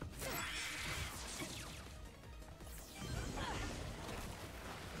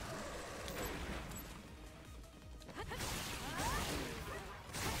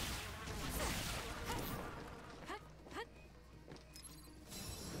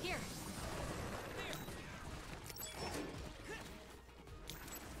 Here.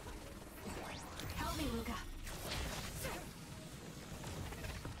 Help me, Luca.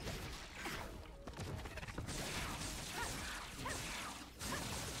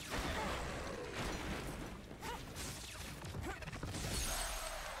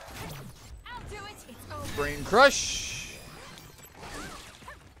 I'll do it. It's over. Brain crush.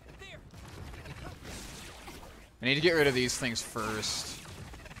 I need to get rid of these things first.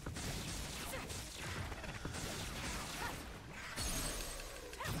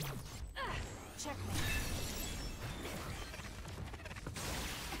 Checkmate.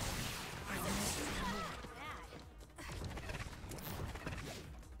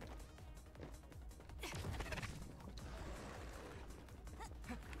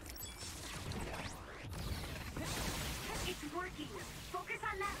 It's working. Focus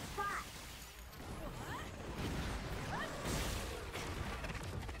on that spot.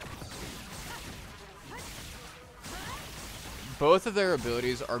 Both of their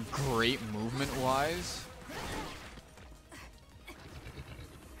abilities are great movement-wise.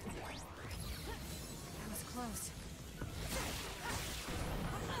 That was close.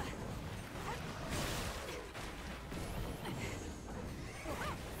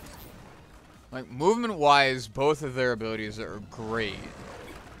 Like, movement-wise, both of their abilities are great.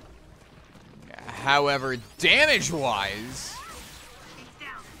 However, damage-wise... It's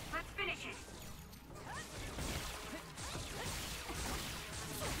down. Let's finish it.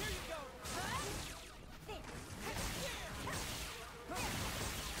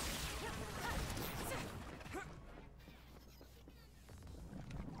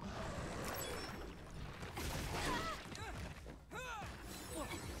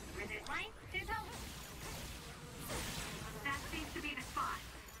 Resist line, Sizzle. That seems to be the spot.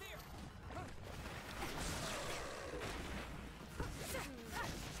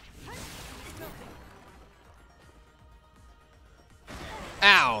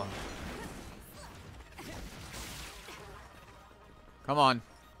 Ow! Come on.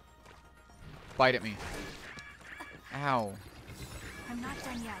 Bite at me. Ow. I'm not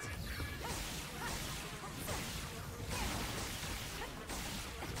done yet.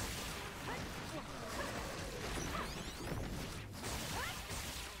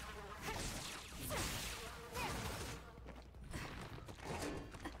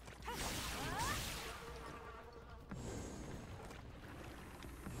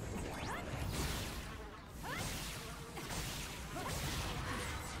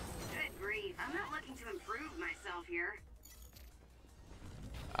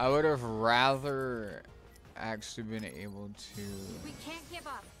 I would have rather actually been able to, We can't give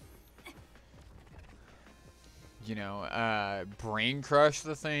up. you know, brain crush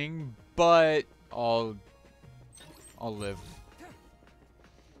the thing, but I'll live.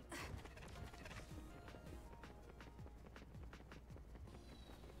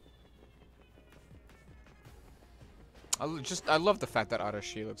 I love the fact that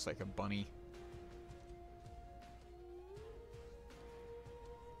Arashi looks like a bunny.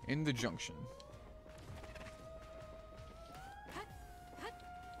 In the junction.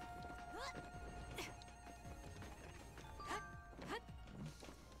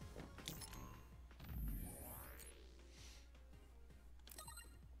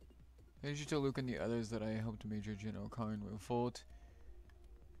 Did you tell Luke and the others that I helped Major General Karn revolt?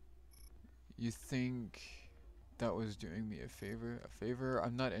 You think that was doing me a favor? A favor?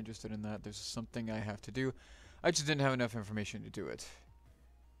 I'm not interested in that. There's something I have to do. I just didn't have enough information to do it.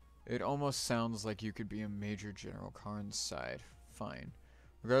 It almost sounds like you could be on Major General Karn's side. Fine.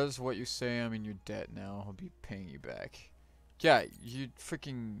 Regardless of what you say, I'm in your debt now. I'll be paying you back. Yeah, you're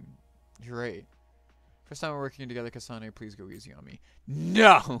right. First time we're working together, Kasane, please go easy on me.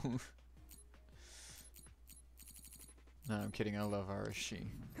 No! No, I'm kidding. I love Arashi.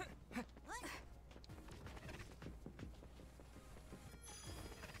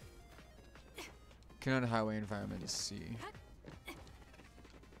 Canada Highway environment is C.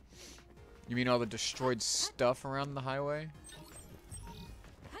 You mean all the destroyed stuff around the highway?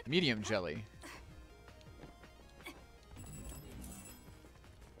 Medium jelly.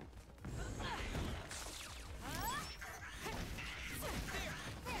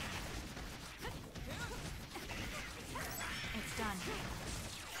 It's done.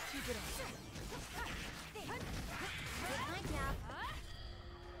 Keep it up.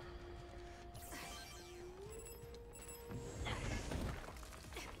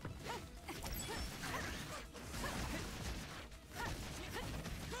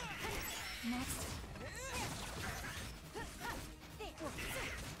 Next.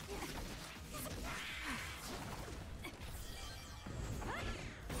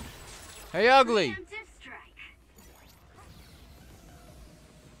 Hey, ugly!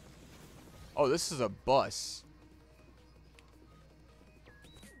 Oh, this is a bus.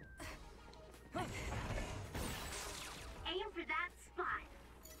 Aim for that spot.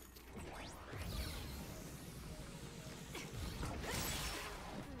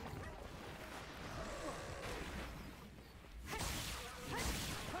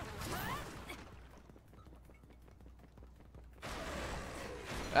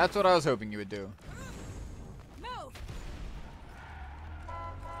 That's what I was hoping you would do. Move.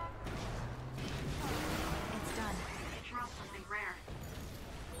 It's done. I dropped something rare.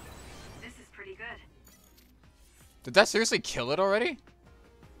 This is pretty good. Did that seriously kill it already?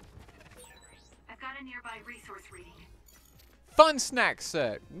 I've got a nearby resource reading. Fun snack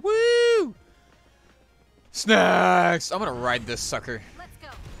set. Woo! Snacks! I'm gonna ride this sucker. Let's go.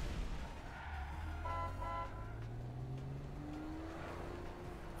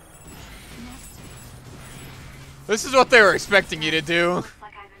 Next. This is what they were expecting you to do. Looks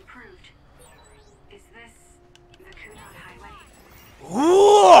like I've improved. Is this the Kunad Highway?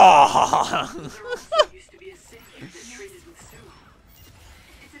 Ooh! There also used to be a city that traded with Sumo.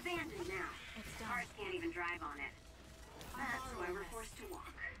 It's abandoned now. Cars can't even drive on it. That's why we're forced to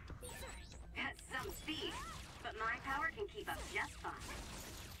walk. That's some speed, but my power can keep up just fine.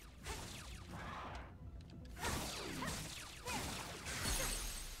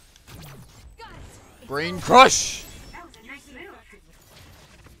 Brain crush! That was a nice move.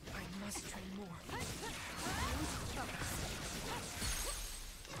 I must train more.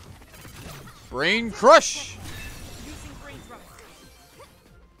 Brain crush! Using brain thrust.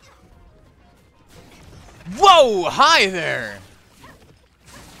 Whoa! Hi there!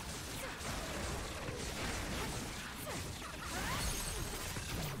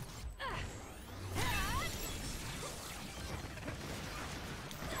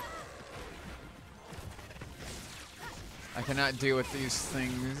 I cannot deal with these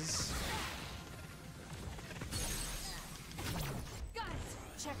things. Got it.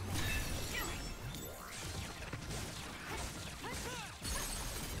 Checkmate.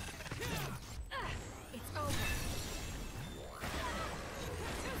 It's over.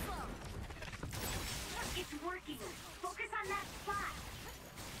 Too slow. It's working. Focus on that spot.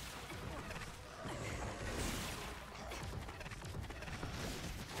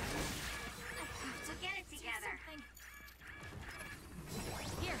 So get it together.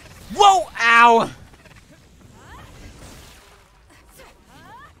 Here. Whoa! Ow!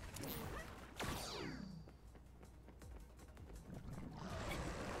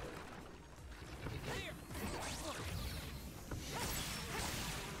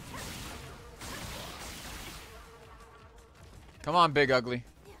 Come on, big ugly.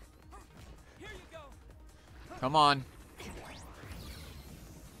 Come on.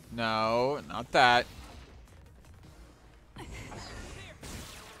 No, not that.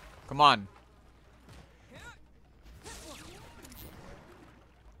 Come on.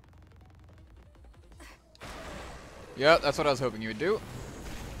 Yep, that's what I was hoping you would do.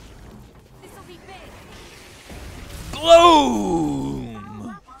 This'll be big. Boom!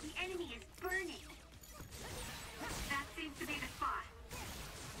 While the enemy is burning. That seems to be the spot.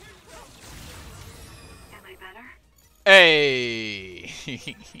 Am I better? Hey!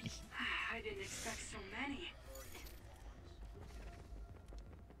 I didn't expect so many.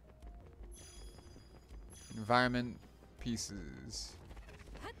 Environment pieces.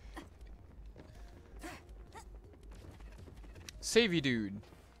 Save you, dude.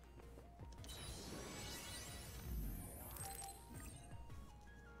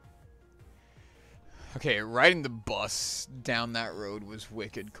 Okay, riding the bus down that road was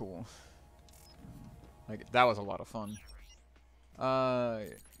wicked cool. Like, that was a lot of fun.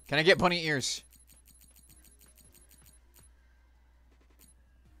 Can I get bunny ears?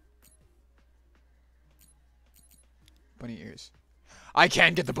 Bunny ears. I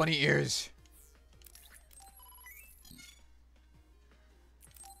can get the bunny ears!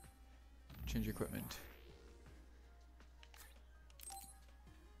 Change equipment.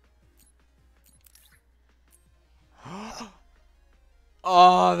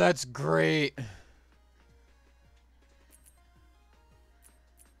 Oh, that's great.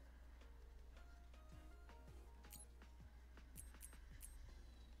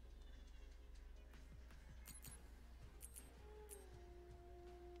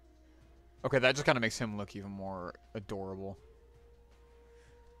 Okay, that just kind of makes him look even more adorable.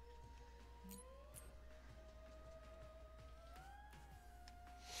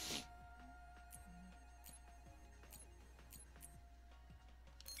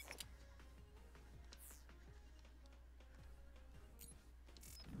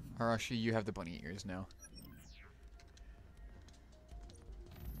 Arashi, you have the bunny ears now.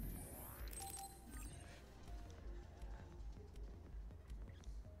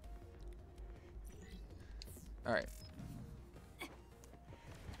 Alright.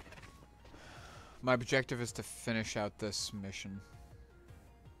 My objective is to finish out this mission.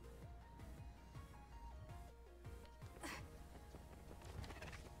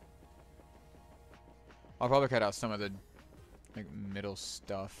 I'll probably cut out some of the like middle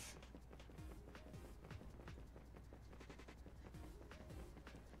stuff.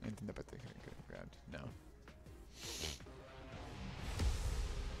 Anything that I think I could have grabbed? No.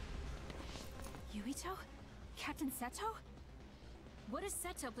 Yuito? Captain Seto? What is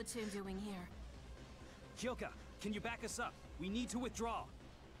Seto platoon doing here? Kyoka, can you back us up? We need to withdraw.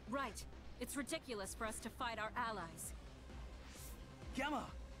 Right. It's ridiculous for us to fight our allies. Gemma,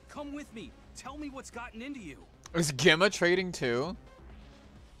 come with me. Tell me what's gotten into you. Is Gemma trading too?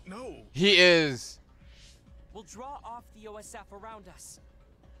 No. He is. We'll draw off the OSF around us.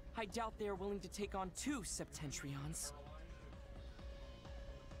 I doubt they are willing to take on 2 Septentrions.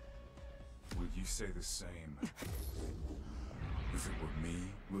 Would you say the same if it were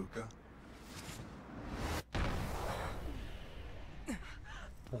me, Luca?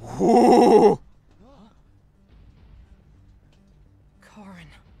 Ooh. Karin.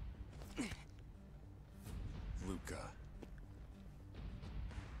 Luca.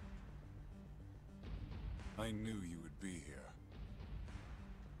 I knew you would be here.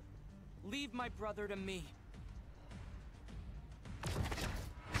 Leave my brother to me.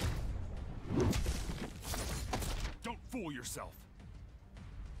 Don't fool yourself.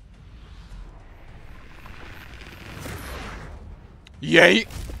 Yay!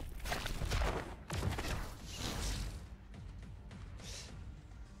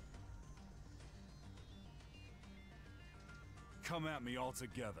 Come at me all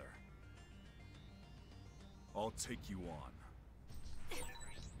together. I'll take you on.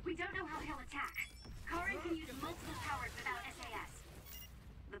 We don't know how he'll attack. Karin can use multiple powers without SAS.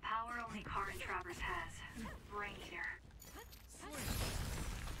 The power only Karin Travers has. Brain Eater.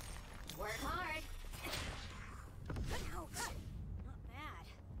 Work hard. Ouch. Not bad.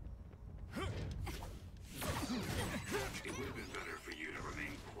 It would have been better for you to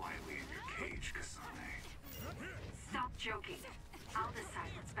remain quietly in your cage, Kasane. Stop joking. I'll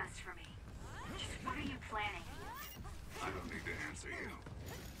decide what's best for me. Just what are you planning? I don't need to answer you.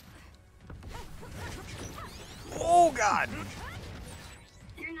 Oh God!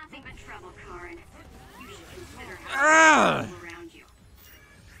 You're nothing but trouble, Karin. You should consider how people around you.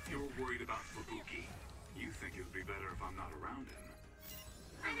 You're worried about Fubuki. You think it would be better if I'm not around him.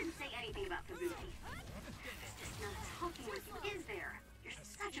 I didn't say anything about Fubuki. There's just no talking talking with you, is there? You're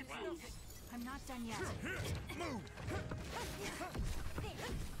such a pain. I'm not done yet.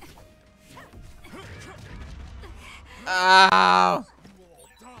 Ow!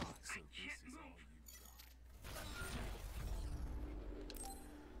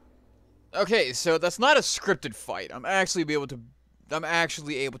 Okay, so that's not a scripted fight. I'm actually able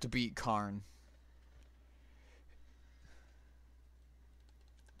to beat Karn.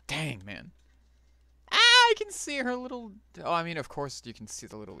 Dang, man. Ah, I can see her little... Oh, I mean, of course you can see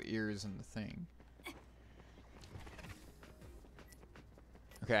the little ears and the thing.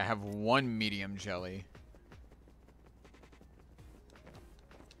 Okay, I have one medium jelly.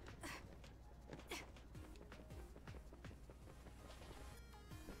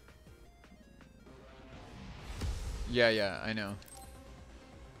 Yeah, I know.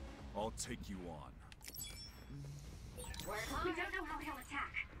 I'll take you on. We don't know how he'll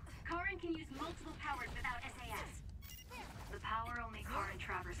attack. Karin can use multiple powers without SAS. The power only Karin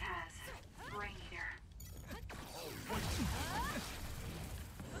Travers has. Brain Eater.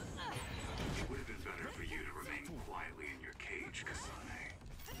 It would have been better for you to remain quietly in your cage, Kasane.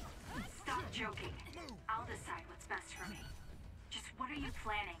 Stop joking. I'll decide what's best for me. Just what are you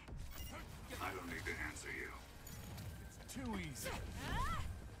planning? I don't need to answer you. It's too easy.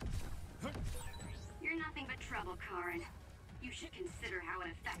 You're nothing but trouble, Karin. You should consider how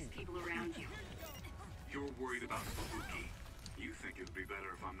it affects people around you. You're worried about Fubuki. You think it would be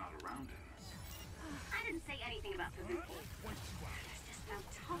better if I'm not around him. I didn't say anything about Fubuki. There's just no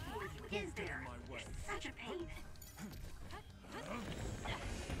talking with you, is there? You're such a pain.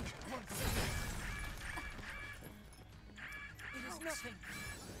 It was nothing.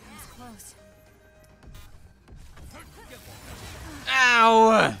 I was close. Ow!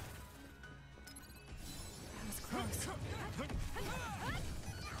 I was close.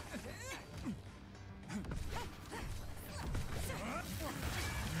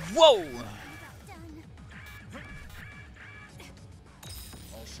 Whoa!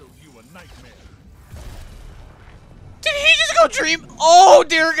 I'll show you a nightmare. Did he just go dream? Oh,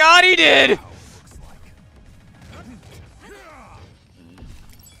 dear God, he did! Not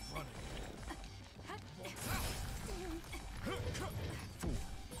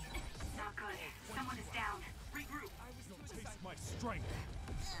good. Someone is down. Regroup. Taste my strength.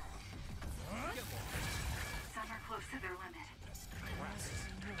 Some are close to their limit.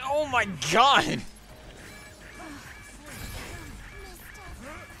 Oh my God!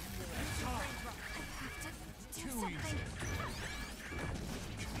 Too easy.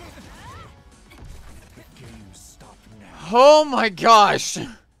 The game stopped now. Oh my gosh! I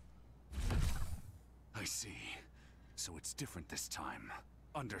see. So it's different this time.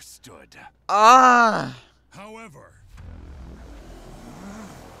 Understood. Ah! However,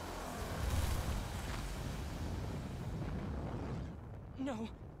 No!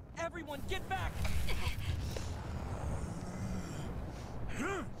 Everyone, get back!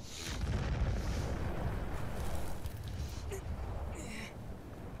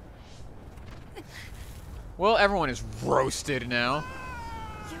 Well, everyone is roasted now.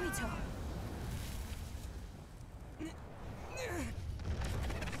 Kirito.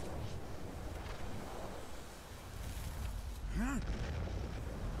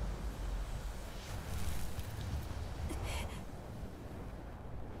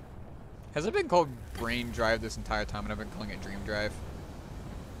 Has it been called Brain Drive this entire time and I've been calling it Dream Drive?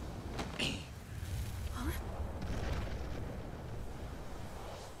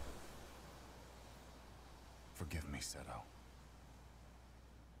 Forgive me, Seto.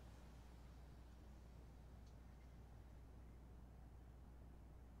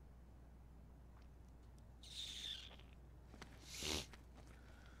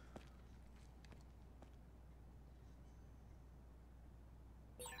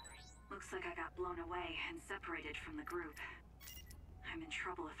 Looks like I got blown away and separated from the group. I'm in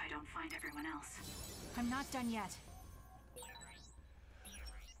trouble if I don't find everyone else. I'm not done yet.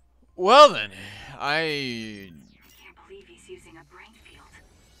 Well then, I Can't believe he's using a brain field.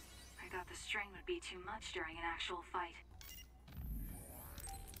 I thought the strain would be too much during an actual fight.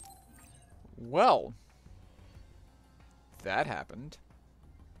 Well, that happened.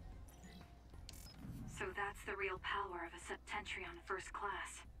 So that's the real power of a Septentrion first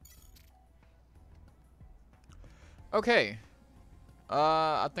class. Okay.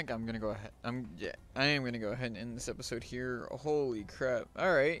 I think I'm gonna go ahead. I am gonna go ahead and end this episode here. Holy crap!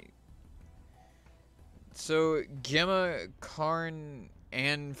 All right. So Gemma, Karn,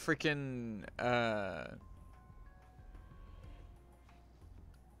 and freaking I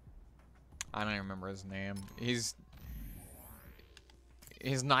don't even remember his name. He's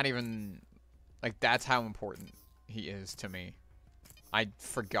not even like that's how important he is to me. I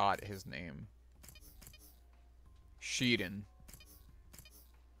forgot his name. Shiden.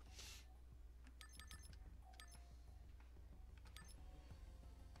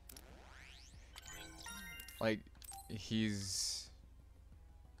 Like, he's...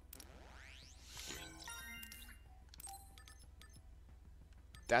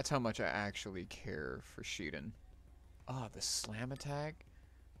 That's how much I actually care for Shiden. Ah, the slam attack?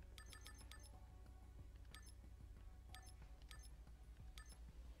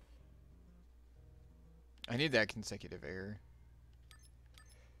 I need that consecutive air.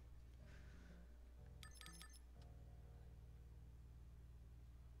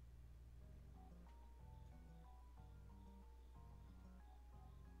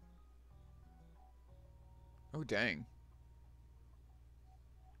 Oh, dang.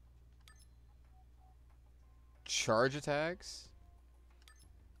 Charge attacks?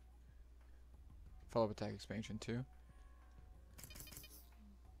 Follow-up attack expansion too.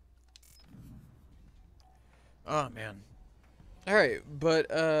 Oh, man. Alright, but,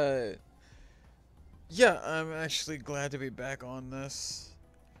 yeah, I'm actually glad to be back on this.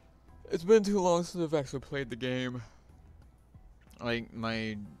 It's been too long since I've actually played the game. Like,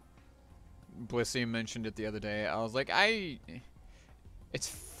 my Blissy mentioned it the other day. I was like, it's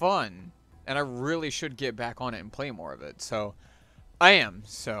fun, and I really should get back on it and play more of it. So, I am.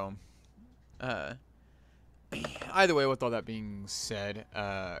 So, either way, with all that being said,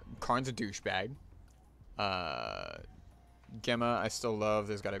 Karn's a douchebag. Gemma, I still love.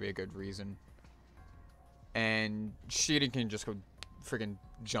 There's got to be a good reason. And Shiden can just go freaking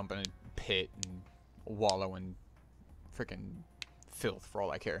jump in a pit and wallow in freaking filth for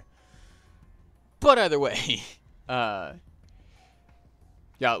all I care. But either way, yeah,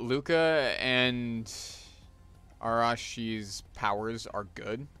 Luca and Arashi's powers are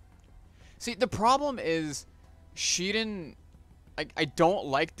good. See, the problem is Shiden, I don't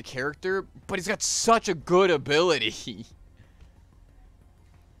like the character, but he's got such a good ability.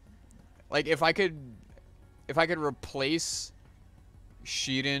 Like, if I could replace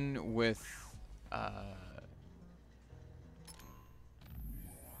Shiden with,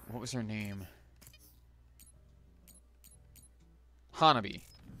 what was her name? Hanabi.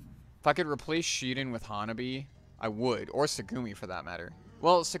 If I could replace Shiden with Hanabi, I would. Or Tsugumi, for that matter.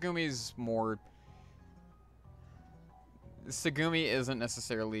 Well, Tsugumi's more... Tsugumi isn't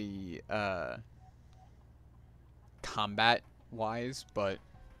necessarily, combat-wise, but...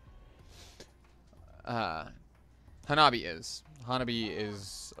 Hanabi is. Hanabi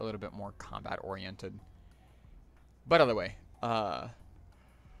is a little bit more combat-oriented. But either way,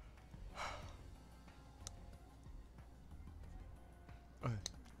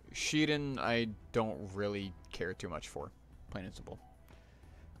 Shiden, I don't really care too much for, plain and simple.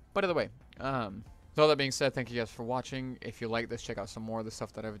 But either way, with all that being said, thank you guys for watching. If you like this, check out some more of the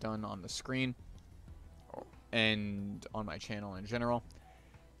stuff that I've done on the screen and on my channel in general.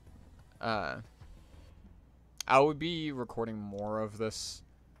 I would be recording more of this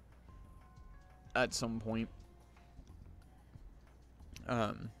at some point.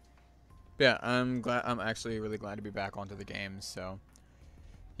 Yeah, I'm actually really glad to be back onto the game. So,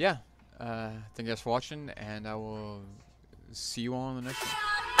 yeah, thank you guys for watching, and I will see you all in the next one.